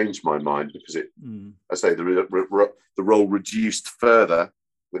didn't change my mind, because it, I say, the role reduced further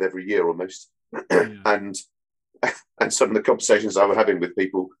with every year almost. and some of the conversations I was having with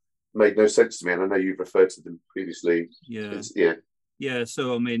people made no sense to me, and I know you've referred to them previously. Yeah.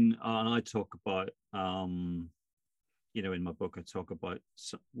 So I mean, and I talk about, in my book, I talk about,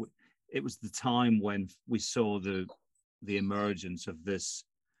 it was the time when we saw the emergence of this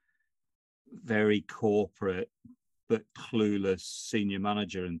very corporate but clueless senior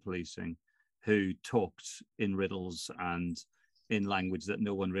manager in policing, who talked in riddles and in language that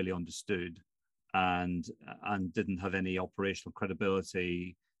no one really understood, and didn't have any operational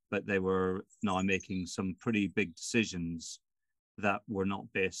credibility, but they were now making some pretty big decisions that were not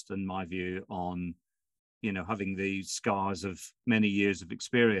based, in my view, on, having the scars of many years of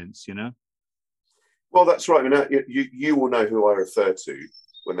experience, Well, that's right. I mean, you will know who I refer to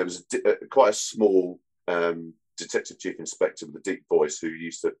when there was quite a small detective chief inspector with a deep voice who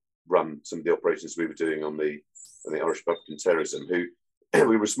used to run some of the operations we were doing on the Irish Republican terrorism. Who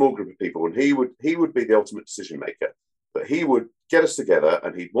we were a small group of people, and he would be the ultimate decision maker. But he would get us together,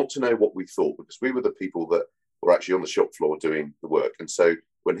 and he'd want to know what we thought, because we were the people that were actually on the shop floor doing the work. And so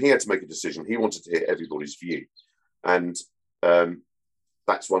when he had to make a decision, he wanted to hear everybody's view. And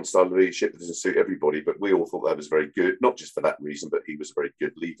that's one style of leadership that doesn't suit everybody, but we all thought that was very good, not just for that reason, but he was a very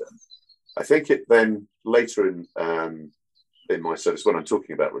good leader. I think it then later in my service, when I'm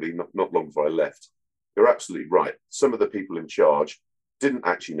talking about really not long before I left, you're absolutely right. Some of the people in charge didn't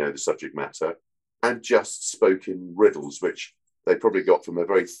actually know the subject matter and just spoke in riddles, which they probably got from a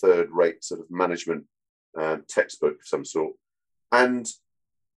very third-rate sort of management textbook of some sort. And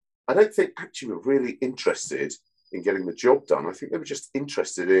I don't think actually were really interested in getting the job done. I think they were just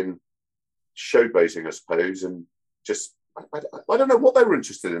interested in showboating, I suppose, and just, I don't know what they were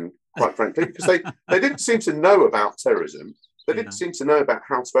interested in, quite frankly, because they didn't seem to know about terrorism. They didn't seem to know about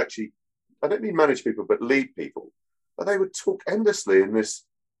how to actually, I don't mean manage people, but lead people. But they would talk endlessly in this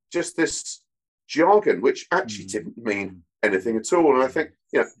jargon, which actually didn't mean anything at all. And I think,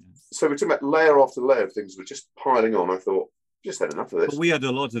 so we're talking about layer after layer of things that were just piling on. I thought, just had enough of this. But we had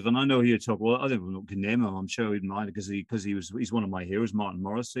a lot of, and I know he talk. Well, I don't know what can name him. I'm sure he'd mind, because he's one of my heroes, Martin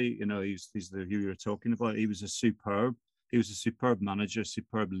Morrissey. He's the hero you're talking about. He was a superb manager,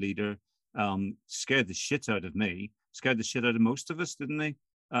 superb leader. Scared the shit out of me. Scared the shit out of most of us, didn't he?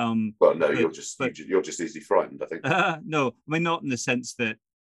 Well, no, you're just easily frightened, I think. No, I mean, not in the sense that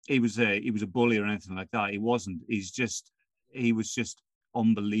he was a bully or anything like that. He wasn't. He was just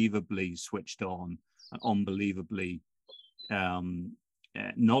unbelievably switched on and unbelievably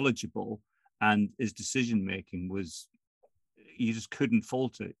knowledgeable, and his decision making was, you just couldn't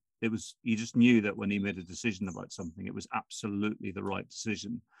fault it. You just knew that when he made a decision about something, it was absolutely the right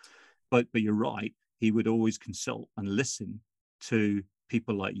decision. But you're right, he would always consult and listen to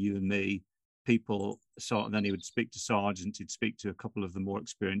people like you and me. And then he would speak to sergeants, he'd speak to a couple of the more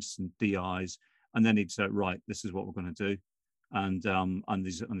experienced and DIs, and then he'd say, right, this is what we're going to do, and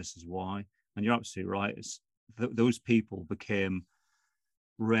this is why. And you're absolutely right. Those people became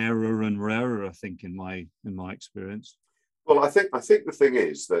rarer and rarer, I think, in my experience. Well, I think the thing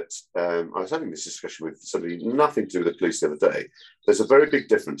is that I was having this discussion with somebody, nothing to do with the police, the other day. There's a very big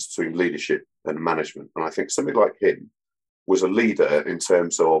difference between leadership and management, and I think somebody like him was a leader in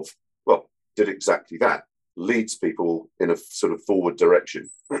terms of, well, did exactly that, leads people in a sort of forward direction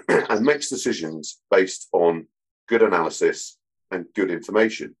and makes decisions based on good analysis and good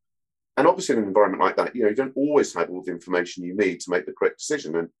information. And obviously in an environment like that, you don't always have all the information you need to make the correct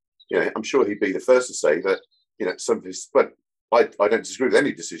decision. And, I'm sure he'd be the first to say that, some of his, but I don't disagree with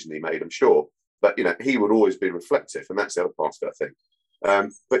any decision he made, I'm sure, but, he would always be reflective, and that's the other part of it, I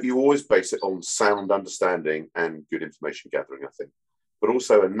think. But you always base it on sound understanding and good information gathering, I think, but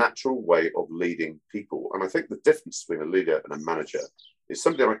also a natural way of leading people. And I think the difference between a leader and a manager is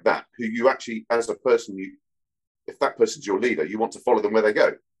somebody like that, who you actually, as a person, if that person's your leader, you want to follow them where they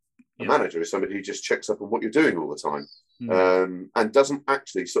go. A manager is somebody who just checks up on what you're doing all the time, and doesn't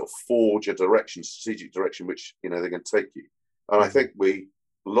actually sort of forge a direction, strategic direction, which, they're going to take you. And I think we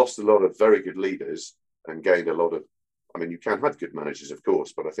lost a lot of very good leaders and gained a lot of, I mean, you can have good managers, of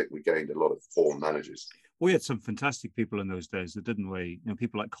course, but I think we gained a lot of poor managers. We had some fantastic people in those days, didn't we?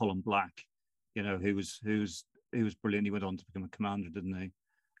 People like Colin Black, who was brilliant. He went on to become a commander, didn't he?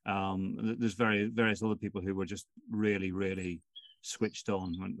 There's various other people who were just really, really switched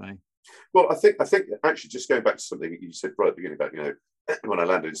on, weren't they? Well, I think actually, just going back to something you said right at the beginning about, when I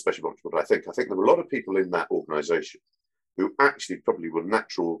landed in Special Operations, but I think there were a lot of people in that organisation who actually probably were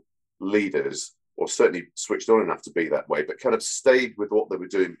natural leaders or certainly switched on enough to be that way, but kind of stayed with what they were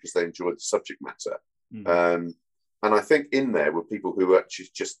doing because they enjoyed the subject matter. And I think in there were people who were actually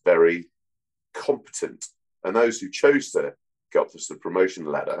just very competent, and those who chose to go up the promotion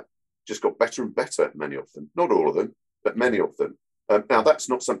ladder just got better and better, many of them. Not all of them, but many of them. Now, that's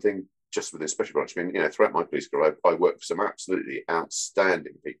not something just within Special Branch. I mean, throughout my police career, I worked for some absolutely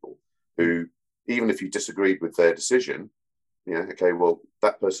outstanding people who, even if you disagreed with their decision, okay, well,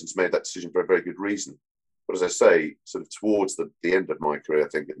 that person's made that decision for a very good reason. But as I say, sort of towards the end of my career, I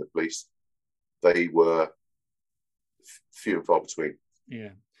think in the police, they were few and far between.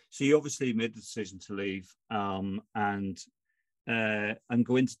 Yeah. So you obviously made the decision to leave and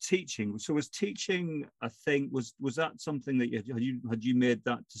go into teaching. So was teaching, I think, was that something that had you made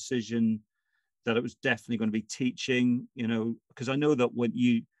that decision that it was definitely going to be teaching? Because I know that when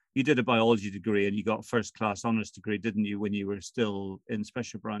you did a biology degree and you got a first class honours degree, didn't you, when you were still in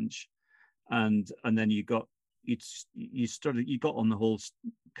Special Branch, and then you got on the whole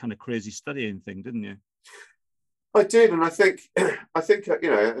kind of crazy studying thing, didn't you? I did, and I think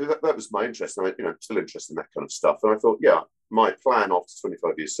that was my interest. And I'm still interested in that kind of stuff. And I thought, my plan after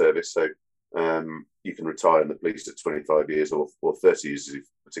 25 years service, so you can retire in the police at 25 years or 30 years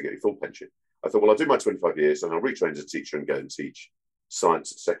to get your full pension. I thought, well, I'll do my 25 years and I'll retrain as a teacher and go and teach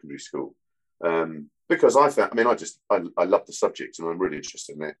science at secondary school. Because I love the subject and I'm really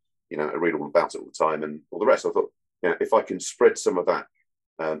interested in it. I read all about it all the time and all the rest. I thought, if I can spread some of that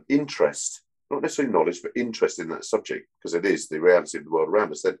interest, not necessarily knowledge, but interest in that subject, because it is the reality of the world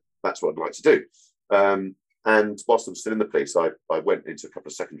around us, then that's what I'd like to do. And whilst I'm still in the police, I went into a couple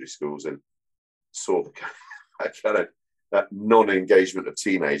of secondary schools and saw the kind of non-engagement of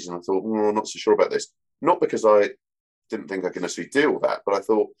teenagers, and I thought, I'm not so sure about this. Not because I didn't think I could necessarily deal with that, but I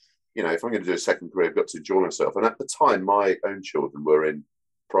thought, if I'm going to do a second career, I've got to enjoy myself. And at the time, my own children were in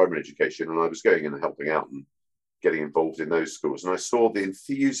primary education, and I was going in and helping out and getting involved in those schools. And I saw the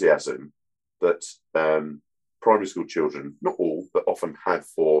enthusiasm that primary school children, not all, but often had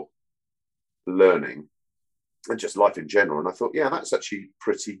for learning and just life in general. And I thought, that's actually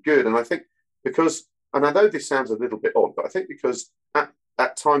pretty good. And I think because, and I know this sounds a little bit odd, but I think because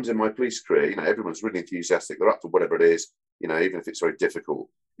at times in my police career, everyone's really enthusiastic. They're up for whatever it is, even if it's very difficult.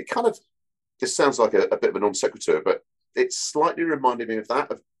 It kind of just sounds like a bit of a non sequitur, but it slightly reminded me of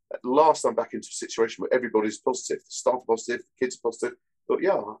that. At last, I'm back into a situation where everybody's positive. The staff are positive, the kids are positive. I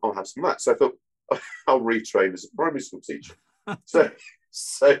thought, I'll have some of that. So I thought, I'll retrain as a primary school teacher.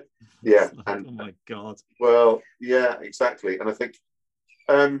 So yeah. And oh my God. Well, yeah, exactly. And I think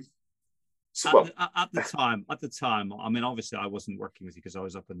at the time, I mean, obviously I wasn't working with you because I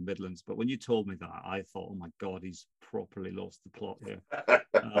was up in the Midlands, but when you told me that, I thought, oh my God, he's properly lost the plot here.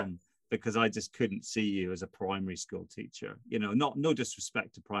 Because I just couldn't see you as a primary school teacher. No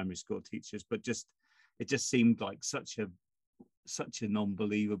disrespect to primary school teachers, but it just seemed like such an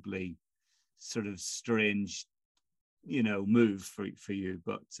unbelievably sort of strange move for you.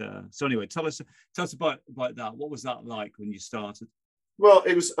 But so anyway, tell us about that. What was that like when you started? Well,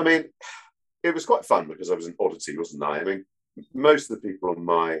 it was quite fun because I was an oddity, wasn't I? I mean, most of the people on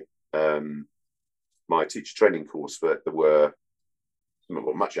my teacher training course were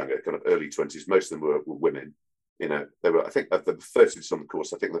much younger, kind of early 20s. Most of them were women. They were, I think, of the 30s on the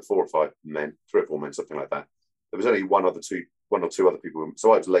course, I think there were 3 or 4 men, something like that. There was only one or two other people.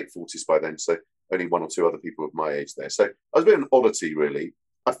 So I was late 40s by then. So only 1 or 2 other people of my age there. So I was a bit of an oddity, really.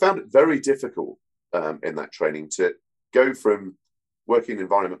 I found it very difficult in that training to go from working in an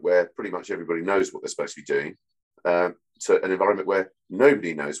environment where pretty much everybody knows what they're supposed to be doing to an environment where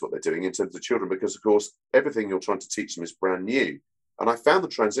nobody knows what they're doing in terms of children, because, of course, everything you're trying to teach them is brand new. And I found the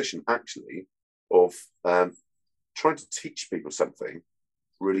transition, actually, of trying to teach people something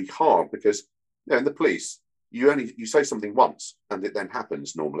really hard because, in the police, you say something once and it then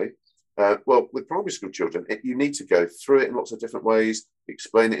happens normally. Well, with primary school children, you need to go through it in lots of different ways,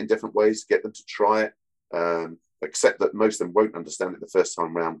 explain it in different ways, get them to try it, accept that most of them won't understand it the first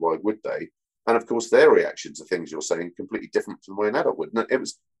time round. Why would they? And of course, their reaction to things you're saying completely different from the way an adult would. And it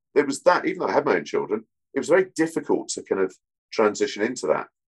was that, even though I had my own children, it was very difficult to kind of transition into that.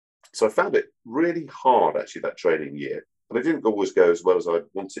 So I found it really hard, actually, that training year. And it didn't always go as well as I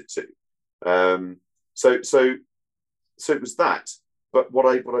wanted to. So it was that. But what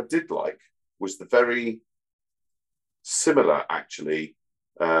I did like was the very similar, actually,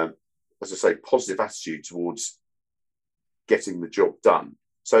 as I say, positive attitude towards getting the job done.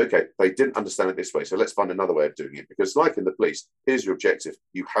 So, okay, they didn't understand it this way, so let's find another way of doing it. Because like in the police, here's your objective.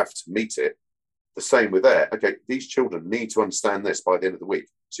 You have to meet it. The same with there. Okay, these children need to understand this by the end of the week.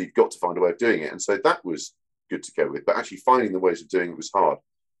 So you've got to find a way of doing it. And so that was good to go with. But actually finding the ways of doing it was hard.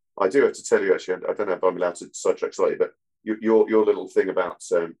 I do have to tell you, actually, I don't know if I'm allowed to sidetrack slightly, but your little thing about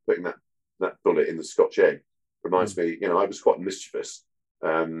putting that bullet in the Scotch egg reminds me, I was quite mischievous.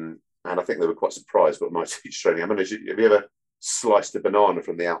 And I think they were quite surprised by my teacher training. I mean, have you ever sliced a banana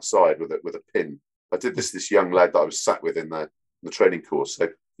from the outside with a pin? I did this young lad that I was sat with in the training course. So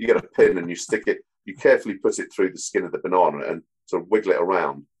you get a pin and you stick it, you carefully put it through the skin of the banana and sort of wiggle it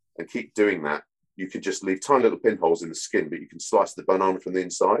around and keep doing that. You could just leave tiny little pinholes in the skin, but you can slice the banana from the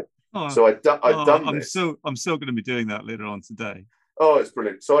inside. So I'd done this. I'm still going to be doing that later on today. Oh, it's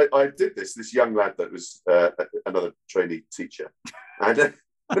brilliant. So I did this young lad that was another trainee teacher. And in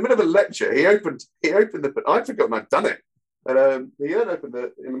the middle of a lecture, he opened the, I'd forgotten I'd done it. And he then in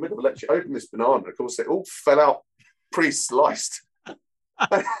the middle of a lecture, opened this banana. Of course, it all fell out pre-sliced.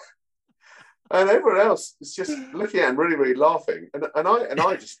 And everyone else is just looking at him, really, really laughing.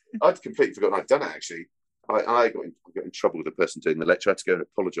 I'd completely forgotten I'd done it, actually. I got in trouble with the person doing the lecture. I had to go and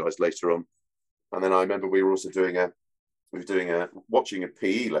apologise later on. And then I remember we were also watching a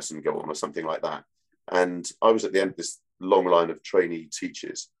PE lesson go on or something like that. And I was at the end of this long line of trainee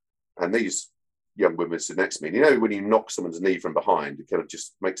teachers. And these young women stood next to me. And you know, when you knock someone's knee from behind, it kind of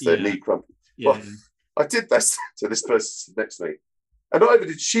just makes their knee crumple. Yeah. Well, I did this to this person next to me. And not only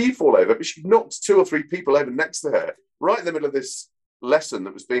did she fall over, but she knocked 2 or 3 people over next to her, right in the middle of this lesson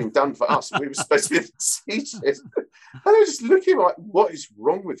that was being done for us. We were supposed to be the teachers. And I was just looking like, what is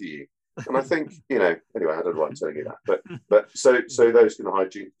wrong with you? And I think, anyway, I had a right telling you that. But so those kind of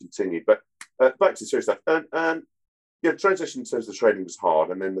hygiene continued. But back to the serious stuff. And transition in terms of the training was hard.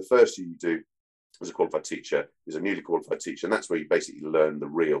 And then the first year you do as a qualified teacher is a newly qualified teacher. And that's where you basically learn the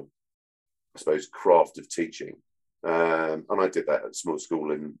real, I suppose, craft of teaching. And I did that at a small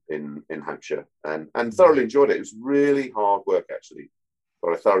school in Hampshire and thoroughly enjoyed it. It was really hard work, actually,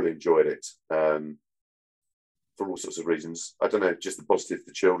 but I thoroughly enjoyed it for all sorts of reasons. I don't know, just the positive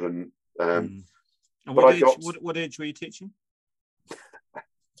for children. And what age were you teaching?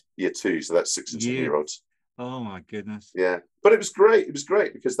 Year 2, so that's 6 and 7-year-olds. Oh my goodness. Yeah, but it was great. It was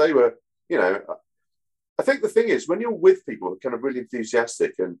great because they were, I think the thing is when you're with people who are kind of really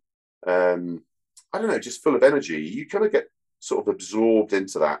enthusiastic and I don't know, just full of energy, you kind of get sort of absorbed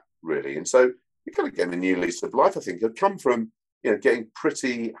into that, really. And so you kind of get a new lease of life, I think. I've come from, getting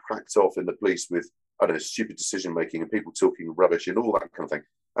pretty hacked off in the police with, I don't know, stupid decision-making and people talking rubbish and all that kind of thing.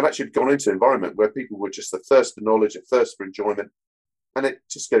 And actually gone into an environment where people were just a thirst for knowledge, a thirst for enjoyment, and it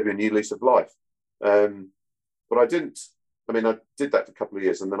just gave me a new lease of life. But I did that for a couple of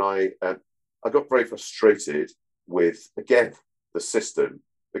years, and then I got very frustrated with, again, the system,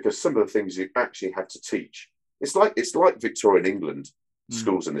 because some of the things you actually have to teach, it's like Victorian England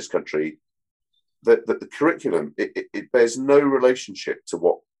schools in this country, that the curriculum, it bears no relationship to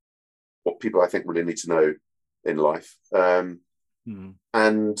what people I think really need to know in life. And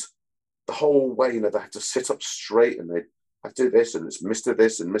the whole way, they have to sit up straight and they have to do this and it's Mr.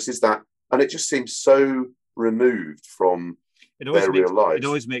 this and Mrs. that. And it just seems so removed from their real lives. It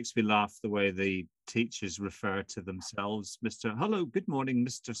always makes me laugh the way the teachers refer to themselves, hello, good morning,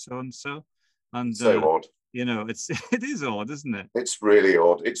 Mr. So-and-so. And so odd. It is odd, isn't it? It's really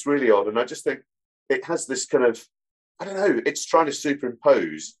odd. It's really odd. And I just think it has this kind of, I don't know, it's trying to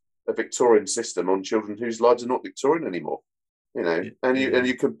superimpose a Victorian system on children whose lives are not Victorian anymore. And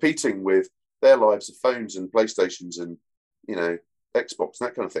you're competing with their lives of phones and PlayStations and, Xbox and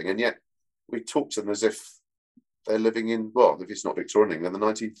that kind of thing. And yet we talk to them as if they're living in, well, if it's not Victorian England, the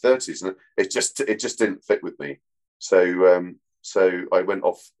 1930s, and it just didn't fit with me. So I went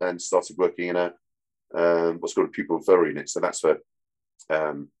off and started working in a what's called a pupil referral unit. So that's for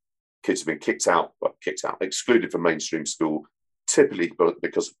kids who've been excluded from mainstream school, typically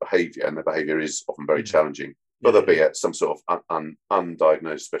because of behaviour, and their behaviour is often very challenging. But there'll be some sort of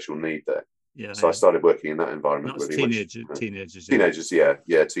undiagnosed special need there. Yeah. So I started working in that environment. That's really, teenagers. Teenagers, yeah,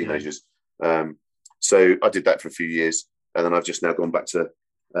 teenagers. Yeah. So I did that for a few years, and then I've just now gone back to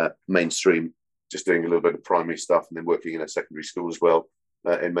mainstream, just doing a little bit of primary stuff, and then working in a secondary school as well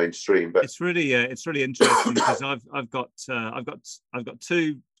in mainstream. But it's really interesting because I've got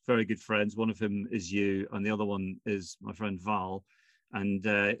 2 very good friends. One of them is you, and the other one is my friend Val, and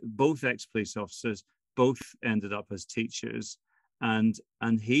both ex-police officers. Both ended up as teachers, and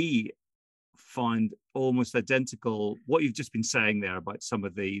he found almost identical what you've just been saying there about some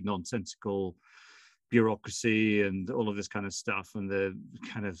of the nonsensical bureaucracy and all of this kind of stuff and the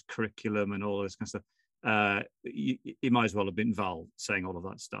kind of curriculum and all this kind of stuff. You might as well have been Val saying all of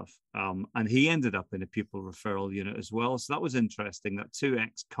that stuff. And he ended up in a pupil referral unit as well. So that was interesting that 2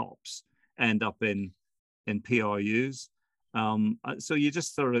 ex-cops end up in PRUs. So you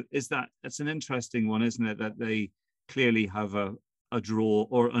just sort of, it's an interesting one, isn't it? That they clearly have a a draw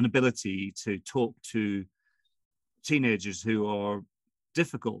or an ability to talk to teenagers who are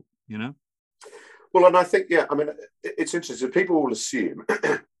difficult, you know? Well, and I think, yeah, I mean, it's interesting. People will assume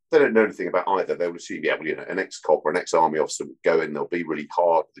they don't know anything about either. They will assume, yeah, well, you know, an ex-cop or an ex-army officer will go in, they'll be really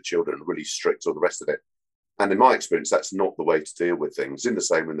hard with the children, really strict, all the rest of it. And in my experience, that's not the way to deal with things. In the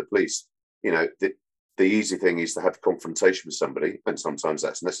same in the police, you know, the easy thing is to have confrontation with somebody, and sometimes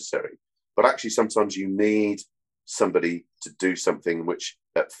that's necessary. But actually, sometimes you need somebody to do something which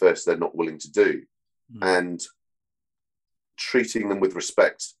at first they're not willing to do. And treating them with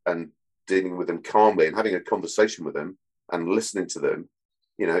respect and dealing with them calmly and having a conversation with them and listening to them,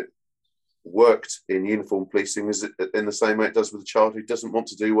 you know, worked in uniform policing is in the same way it does with a child who doesn't want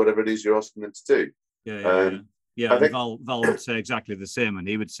to do whatever it is you're asking them to do. Yeah. I think Val would say exactly the same, and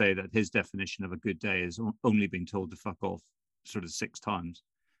he would say that his definition of a good day is only being told to fuck off sort of 6 times,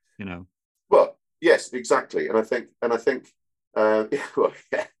 you know. Well, yes, exactly, and I think, well,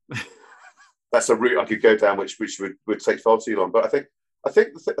 yeah, that's a route I could go down, which would take far too long. But I think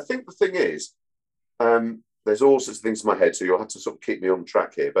the thing is, there's all sorts of things in my head, so you'll have to sort of keep me on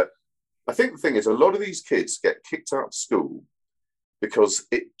track here. But I think the thing is, a lot of these kids get kicked out of school because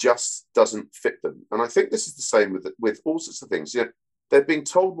it just doesn't fit them. And I think this is the same with all sorts of things. You know, they're being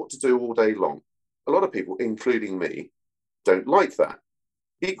told what to do all day long. A lot of people, including me, don't like that.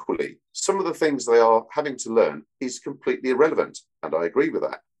 Equally, some of the things they are having to learn is completely irrelevant. And I agree with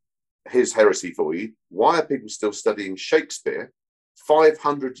that. Here's heresy for you. Why are people still studying Shakespeare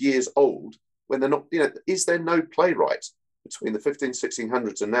 500 years old when they're not, you know, is there no playwright between the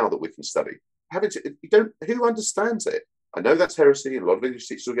 1600s and now that we can study? Who understands it? I know that's heresy, and a lot of English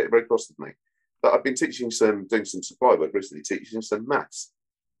teachers will get very cross with me. But I've been doing some supply work recently, teaching some maths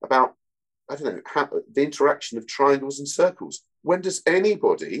about, I don't know, the interaction of triangles and circles. When does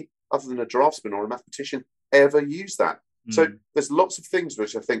anybody, other than a draftsman or a mathematician, ever use that? So there's lots of things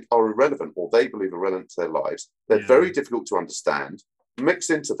which I think are irrelevant, or they believe are relevant to their lives. They're very difficult to understand. Mix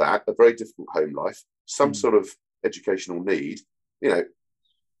into that a very difficult home life, some sort of educational need, you know,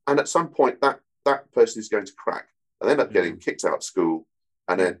 and at some point that person is going to crack and end up getting kicked out of school,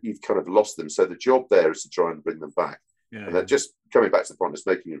 and then you've kind of lost them. So the job there is to try and bring them back. And then just coming back to the point I was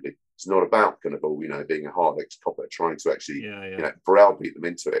making, it's not about kind of, you know, being a hard ex-copper, trying to actually, you know, browbeat them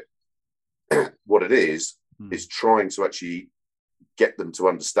into it. What it is trying to actually get them to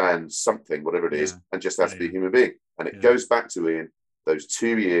understand something, whatever it is, and just have to be a human being. And it goes back to, Ian, those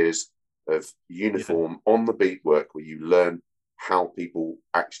 2 years of uniform on the beat work where you learn how people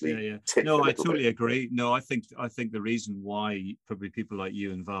actually tick. No, I totally agree. No, I think the reason why probably people like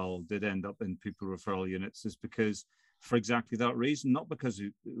you and Val did end up in pupil referral units is because, for exactly that reason, not because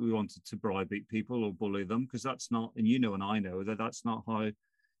we wanted to browbeat people or bully them, because that's not, and you know and I know that that's not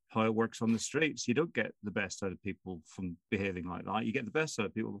how it works on the streets. You don't get the best out of people from behaving like that. You get the best out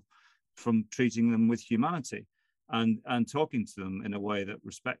of people from treating them with humanity and talking to them in a way that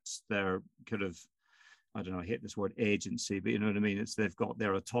respects their kind of, I don't know, I hate this word agency, but you know what I mean? They've got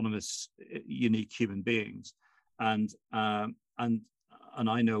their autonomous, unique human beings. And I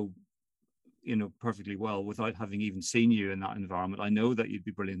know, you know, perfectly well, without having even seen you in that environment, I know that you'd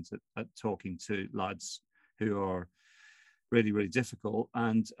be brilliant at talking to lads who are really, really difficult,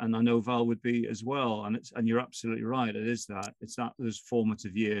 and I know Val would be as well. And you're absolutely right. It's that those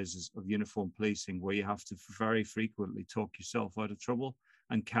formative years of uniform policing where you have to very frequently talk yourself out of trouble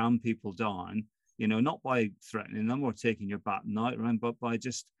and calm people down. You know, not by threatening them or taking your baton out, right, but by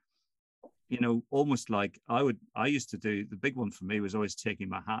just, you know, almost like I used to do. The big one for me was always taking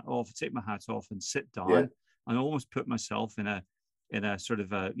my hat off, take my hat off, and sit down, and almost put myself in a sort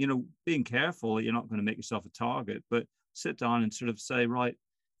of a, you know, being careful that you're not going to make yourself a target, but sit down and sort of say, right,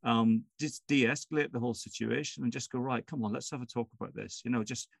 just de-escalate the whole situation and just go, right, come on, let's have a talk about this. You know,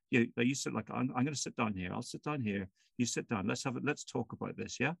 just you sit like, I'm going to sit down here. I'll sit down here. You sit down. Let's talk about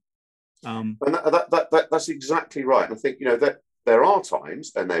this. Yeah. And that's exactly right. And I think, you know, that there are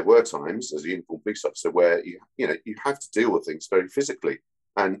times, and there were times as a uniform police officer where you have to deal with things very physically,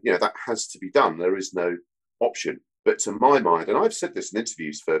 and you know that has to be done. There is no option. But to my mind, and I've said this in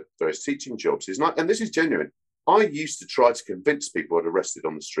interviews for various teaching jobs, and this is genuine. I used to try to convince people I'd arrested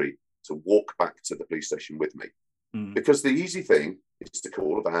on the street to walk back to the police station with me, because the easy thing is to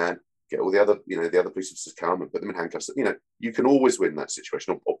call a van, get all the other police officers come and put them in handcuffs. You know, you can always win that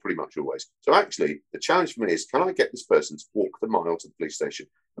situation, or pretty much always. So actually, the challenge for me is, can I get this person to walk the mile to the police station?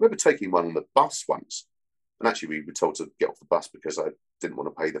 I remember taking one on the bus once, and actually we were told to get off the bus because I didn't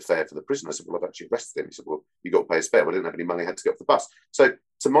want to pay the fare for the prison. I said, well, I've actually arrested him. He said, well, you got to pay his fare. Well, I didn't have any money. I had to get off the bus. So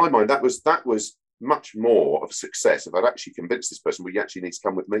to my mind, that was much more of a success if I'd actually convinced this person, well, you actually need to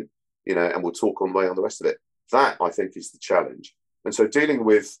come with me, you know, and we'll talk on the way on the rest of it. That, I think, is the challenge. And so dealing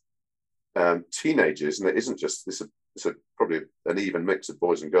with teenagers, and it isn't just this, it's probably an even mix of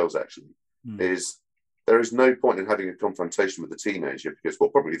boys and girls actually, is there is no point in having a confrontation with a teenager because, well,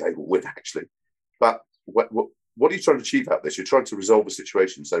 probably they will win actually. But what are you trying to achieve out of this? You're trying to resolve a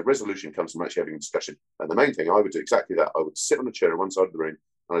situation. So resolution comes from actually having a discussion. And the main thing, I would do exactly that. I would sit on a chair on one side of the room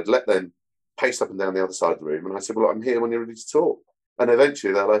and I'd let them pace up and down the other side of the room. And I said, well, I'm here when you're ready to talk. And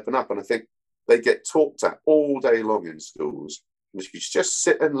eventually they'll open up. And I think they get talked at all day long in schools. And if you just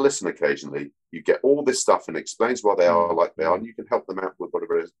sit and listen occasionally, you get all this stuff and explains why they are like they are, and you can help them out with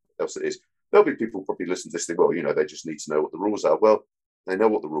whatever else it is. There'll be people probably listen to this thing, well, they just need to know what the rules are. Well, they know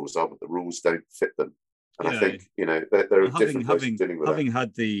what the rules are, but the rules don't fit them. And I think, there are different ways of dealing with that.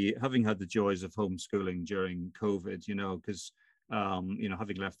 Having had the joys of homeschooling during COVID, because,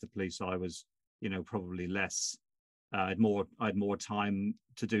 having left the police, I was, probably less, I had more time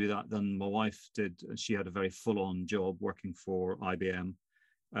to do that than my wife did. She had a very full-on job working for IBM,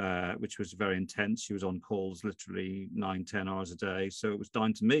 which was very intense. She was on calls literally 9-10 hours a day. So it was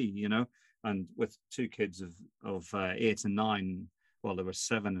down to me, and with two kids of 8 and 9, well, there were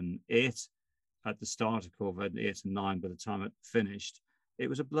 7 and 8 at the start of COVID, 8 and 9 by the time it finished. It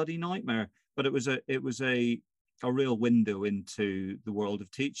was a bloody nightmare, but it was a real window into the world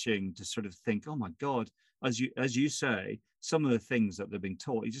of teaching to sort of think, oh my God, as you say, some of the things that they're being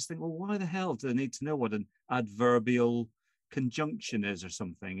taught, you just think, well, why the hell do they need to know what an adverbial conjunction is or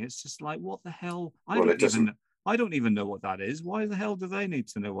something? It's just like, what the hell? I don't even know what that is. Why the hell do they need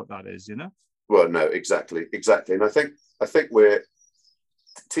to know what that is? Well, no, exactly. And I think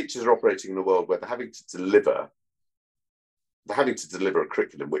teachers are operating in a world where they're having to deliver a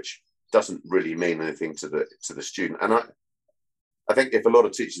curriculum which doesn't really mean anything to the student. And I think if a lot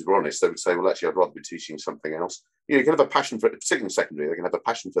of teachers were honest, they would say, well, actually, I'd rather be teaching something else. You can have a passion for it, particularly in secondary, they can have a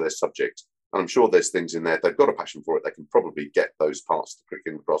passion for their subject. And I'm sure there's things in there, they've got a passion for it, they can probably get those parts of the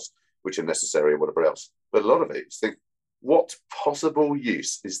curriculum across which are necessary or whatever else. But a lot of it, you think, what possible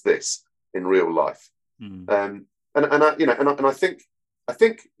use is this in real life? And I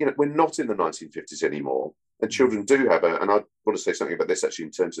think we're not in the 1950s anymore, and children do have and I want to say something about this actually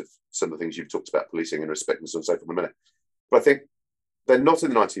in terms of some of the things you've talked about, policing and respect and so on and so forth in a minute. But I think they're not in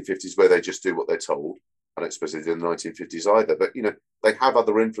the 1950s where they just do what they're told. I don't suppose they did in the 1950s either, but they have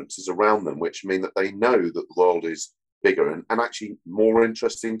other influences around them which mean that they know that the world is bigger and actually more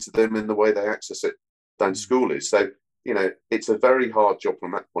interesting to them in the way they access it than school is. So it's a very hard job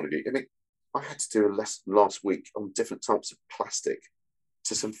from that point of view. I had to do a lesson last week on different types of plastic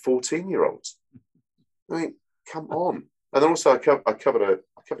to some 14-year-olds. Come on. And then also I covered a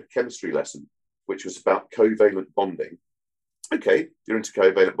chemistry lesson, which was about covalent bonding. Okay, you're into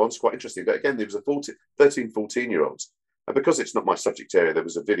covalent bonds, quite interesting. But again, there was 13, 14-year-olds. And because it's not my subject area, there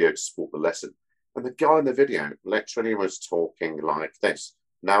was a video to support the lesson. And the guy in the video literally was talking like this.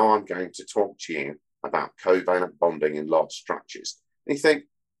 Now I'm going to talk to you about covalent bonding in large structures. And you think,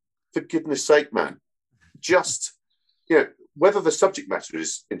 for goodness sake, man, just, whether the subject matter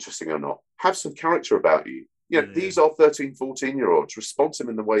is interesting or not, have some character about you. These are 13, 14-year-olds. Respond to them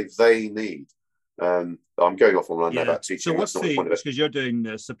in the way they need. I'm going off on one about teaching. So what's because you're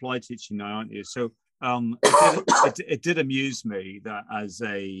doing supply teaching now, aren't you? So it did amuse me that as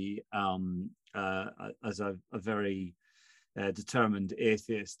a very determined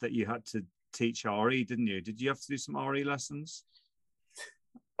atheist that you had to teach RE, didn't you? Did you have to do some RE lessons?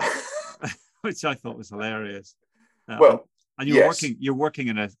 Which I thought was hilarious. And you're working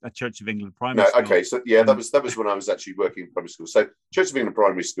in a Church of England primary school. Okay, so that was when I was actually working in primary school. So Church of England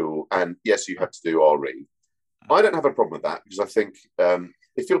primary school, and yes, you have to do RE. I don't have a problem with that because I think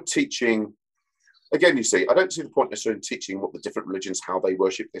if you're teaching, again, you see, I don't see the point necessarily in teaching what the different religions, how they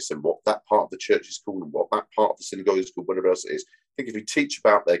worship this, and what that part of the church is called, and what that part of the synagogue is called, whatever else it is. I think if you teach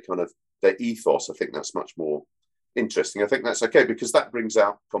about their ethos, I think that's much more interesting. I think that's okay because that brings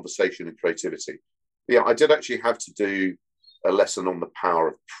out conversation and creativity. Yeah, I did actually have to do a lesson on the power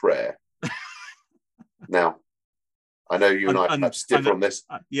of prayer. Now, I know you and I perhaps differ on this.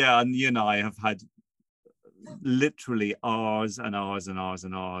 Yeah, and you and I have had literally hours and hours and hours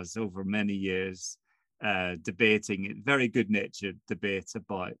and hours over many years debating, very good-natured debate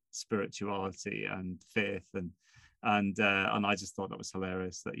about spirituality and faith, and I just thought that was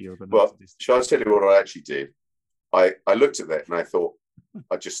hilarious that you were going to. Well, shall I tell you what I actually did? I looked at that and I thought,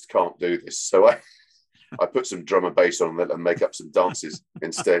 I just can't do this. So I put some drum and bass on it and make up some dances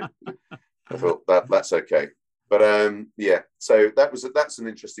instead. I thought that's okay. But so that's an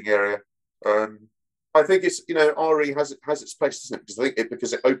interesting area. I think it's RE has its place, doesn't it?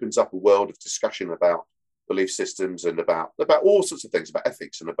 Because it opens up a world of discussion about belief systems and about all sorts of things, about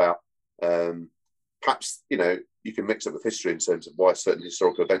ethics and about perhaps, you can mix it with history in terms of why certain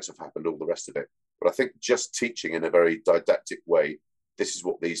historical events have happened, all the rest of it. But I think just teaching in a very didactic way, this is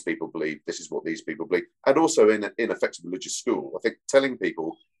what these people believe, this is what these people believe, and also in effective religious school, I think telling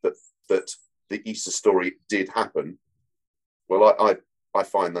people that the Easter story did happen, well, I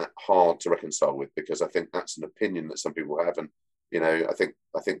find that hard to reconcile with, because I think that's an opinion that some people have, and I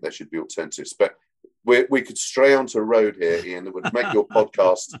think there should be alternatives. But we could stray onto a road here, Ian, that would make your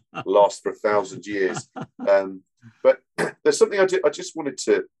podcast last for 1,000 years. But there's something I just wanted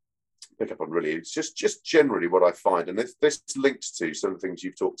to pick up on, really. It's just generally what I find, and this links to some of the things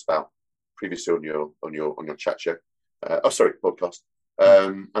you've talked about previously on your chat show, podcast,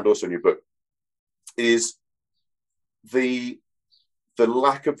 and also in your book, is the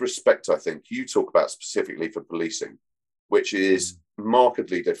lack of respect, I think, you talk about specifically for policing, which is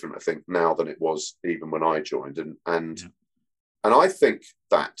markedly different, I think, now than it was even when I joined. And I think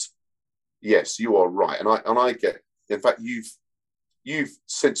that, yes, you are right. And I get, in fact, you've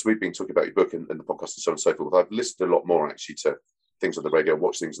since we've been talking about your book and the podcast and so on and so forth, I've listened a lot more actually to things on the radio,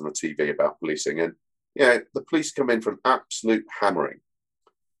 watch things on the TV about policing. And the police come in for an absolute hammering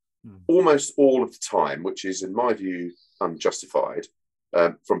almost all of the time, which is, in my view, unjustified,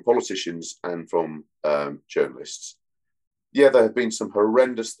 from politicians and from journalists. Yeah, there have been some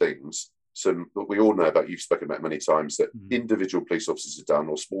horrendous things, some that we all know about, you've spoken about many times, that individual police officers have done,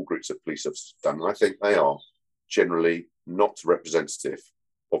 or small groups of police officers have done. And I think they are generally not representative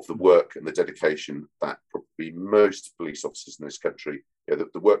of the work and the dedication that probably most police officers in this country, the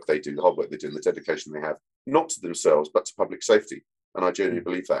work they do, the hard work they do, and the dedication they have, not to themselves, but to public safety. And I genuinely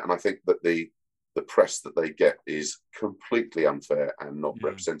believe that. And I think that the press that they get is completely unfair and not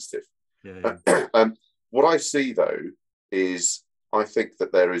representative. What I see, though, is I think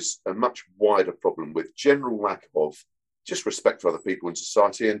that there is a much wider problem with general lack of just respect for other people in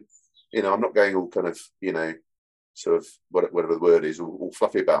society. And, I'm not going all kind of, sort of whatever the word is, all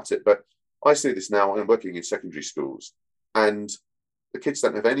fluffy about it. But I see this now. I'm working in secondary schools, and the kids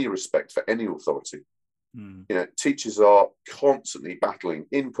don't have any respect for any authority. Teachers are constantly battling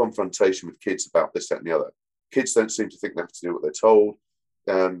in confrontation with kids about this, that, and the other. Kids don't seem to think they have to do what they're told.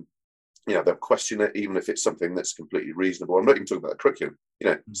 They'll question it, even if it's something that's completely reasonable. I'm not even talking about the curriculum.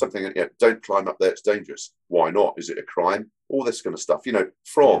 Something that, don't climb up there, it's dangerous. Why not? Is it a crime? All this kind of stuff,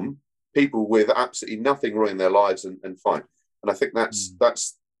 from people with absolutely nothing wrong in their lives and fine. And I think that's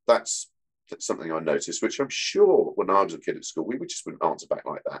something I noticed, which I'm sure when I was a kid at school, we just wouldn't answer back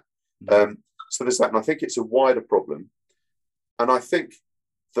like that. So there's that, and I think it's a wider problem. And I think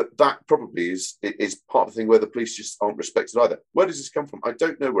that probably is part of the thing where the police just aren't respected either. Where does this come from? I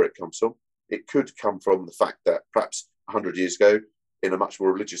don't know where it comes from. It could come from the fact that perhaps 100 years ago, in a much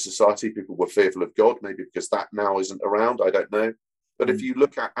more religious society, people were fearful of God, maybe because that now isn't around. I don't know. But if you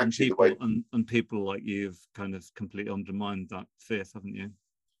look at actually people, the way... And people like you have kind of completely undermined that faith, haven't you?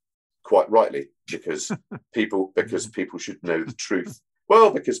 Quite rightly, because people should know the truth.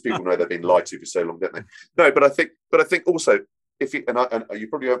 Well, because people know they've been lied to for so long, don't they? No, but I think also, if you, and you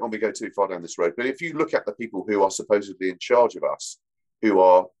probably don't want me to go too far down this road, but if you look at the people who are supposedly in charge of us, who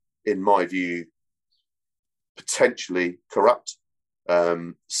are, in my view, potentially corrupt,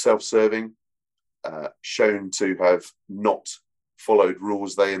 self-serving, shown to have not followed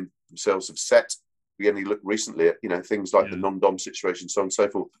rules they themselves have set. We only look recently at things like the non-dom situation, so on and so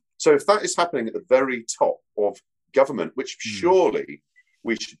forth. So if that is happening at the very top of government, which surely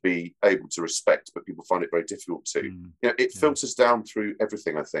we should be able to respect, but people find it very difficult to. It filters down through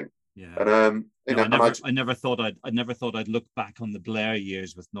everything, I think. Yeah. And I never thought I'd look back on the Blair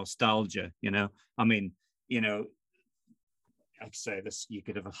years with nostalgia. I mean, I'd say this. You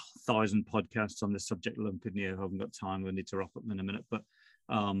could have 1,000 podcasts on this subject alone, couldn't you? I haven't got time. We need to wrap up in a minute, but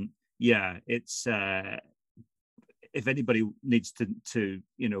it's if anybody needs to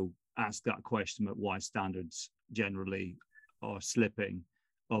ask that question about why standards generally are slipping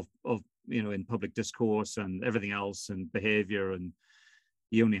of in public discourse and everything else and behavior, and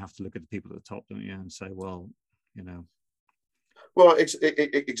you only have to look at the people at the top, don't you, and say, well. Well,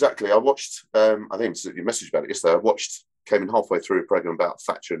 exactly. I watched. I think you messaged about it yesterday. Came in halfway through a program about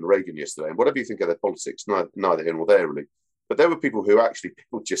Thatcher and Reagan yesterday, and whatever you think of their politics, neither here nor there really. But there were people who actually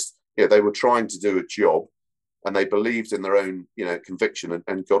they were trying to do a job, and they believed in their own conviction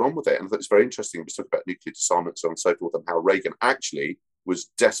and got on with it. And I thought it's very interesting. We talk about nuclear disarmament, so on and so forth, and how Reagan actually was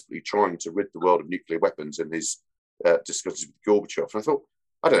desperately trying to rid the world of nuclear weapons in his discussions with Gorbachev. And I thought,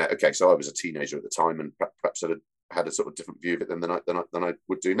 I don't know. Okay, so I was a teenager at the time, and perhaps I had a sort of different view of it than I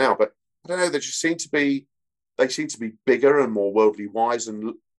would do now. But I don't know. They seem to be bigger and more worldly wise.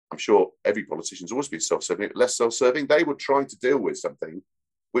 And I'm sure every politician's always been self-serving, less self-serving. They were trying to deal with something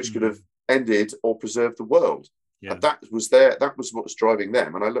which could have ended or preserved the world. Yeah. And that was what was driving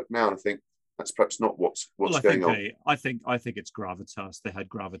them. And I look now and I think that's perhaps not what's going on. I think it's gravitas. They had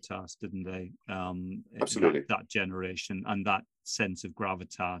gravitas, didn't they? Absolutely. That generation, and that sense of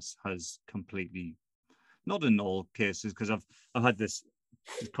gravitas has completely, not in all cases, because I've had this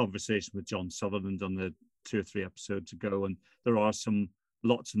conversation with John Sutherland on the 2 or 3 episodes ago, and there are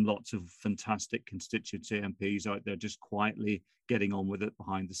lots and lots of fantastic constituency MPs out there just quietly getting on with it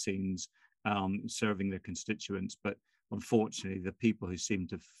behind the scenes, serving their constituents. But unfortunately, the people who seem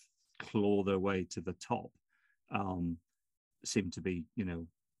to claw their way to the top seem to be,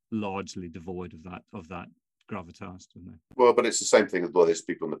 largely devoid of that gravitas, don't they? Well, but it's the same thing as well. There's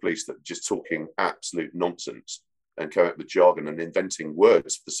people in the police that are just talking absolute nonsense and coming up with jargon and inventing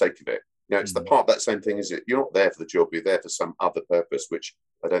words for the sake of it. It's the part of that same thing, is it? You're not there for the job, you're there for some other purpose, which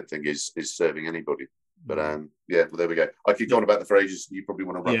I don't think is serving anybody. But well, there we go. I could go on about the phrases. You probably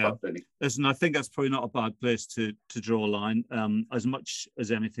want to wrap up, don't you? Listen, I think that's probably not a bad place to draw a line. As much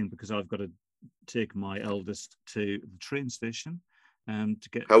as anything, because I've got to take my eldest to the train station to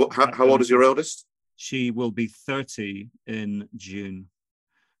get. How old is your eldest? She will be 30 in June.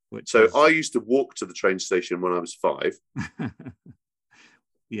 I used to walk to the train station when I was 5.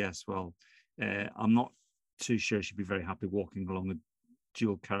 Yes, well, I'm not too sure she'd be very happy walking along a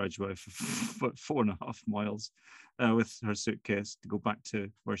dual carriageway for 4.5 miles with her suitcase to go back to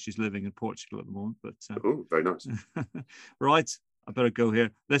where she's living in Portugal at the moment. But very nice. Right, I better go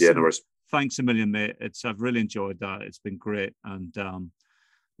here. Listen, no worries. Thanks a million, mate. I've really enjoyed that. It's been great, and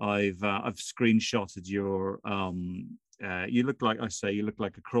I've screenshotted your. You look like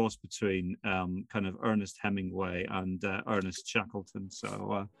a cross between kind of Ernest Hemingway and Ernest Shackleton.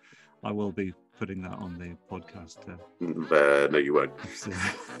 So I will be putting that on the podcast. No, you won't.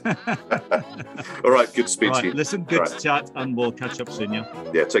 All right, good to speak to you. Listen, good to chat, and we'll catch up soon, yeah?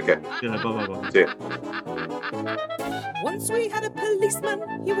 Yeah, take care. Bye. See ya. Once we had a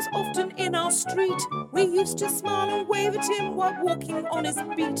policeman, he was often in our street. We used to smile and wave at him while walking on his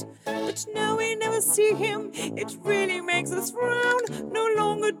beat. But now we never see him, it really makes us frown. No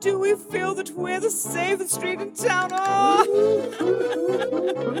longer do we feel that we're the safest street in town. Oh.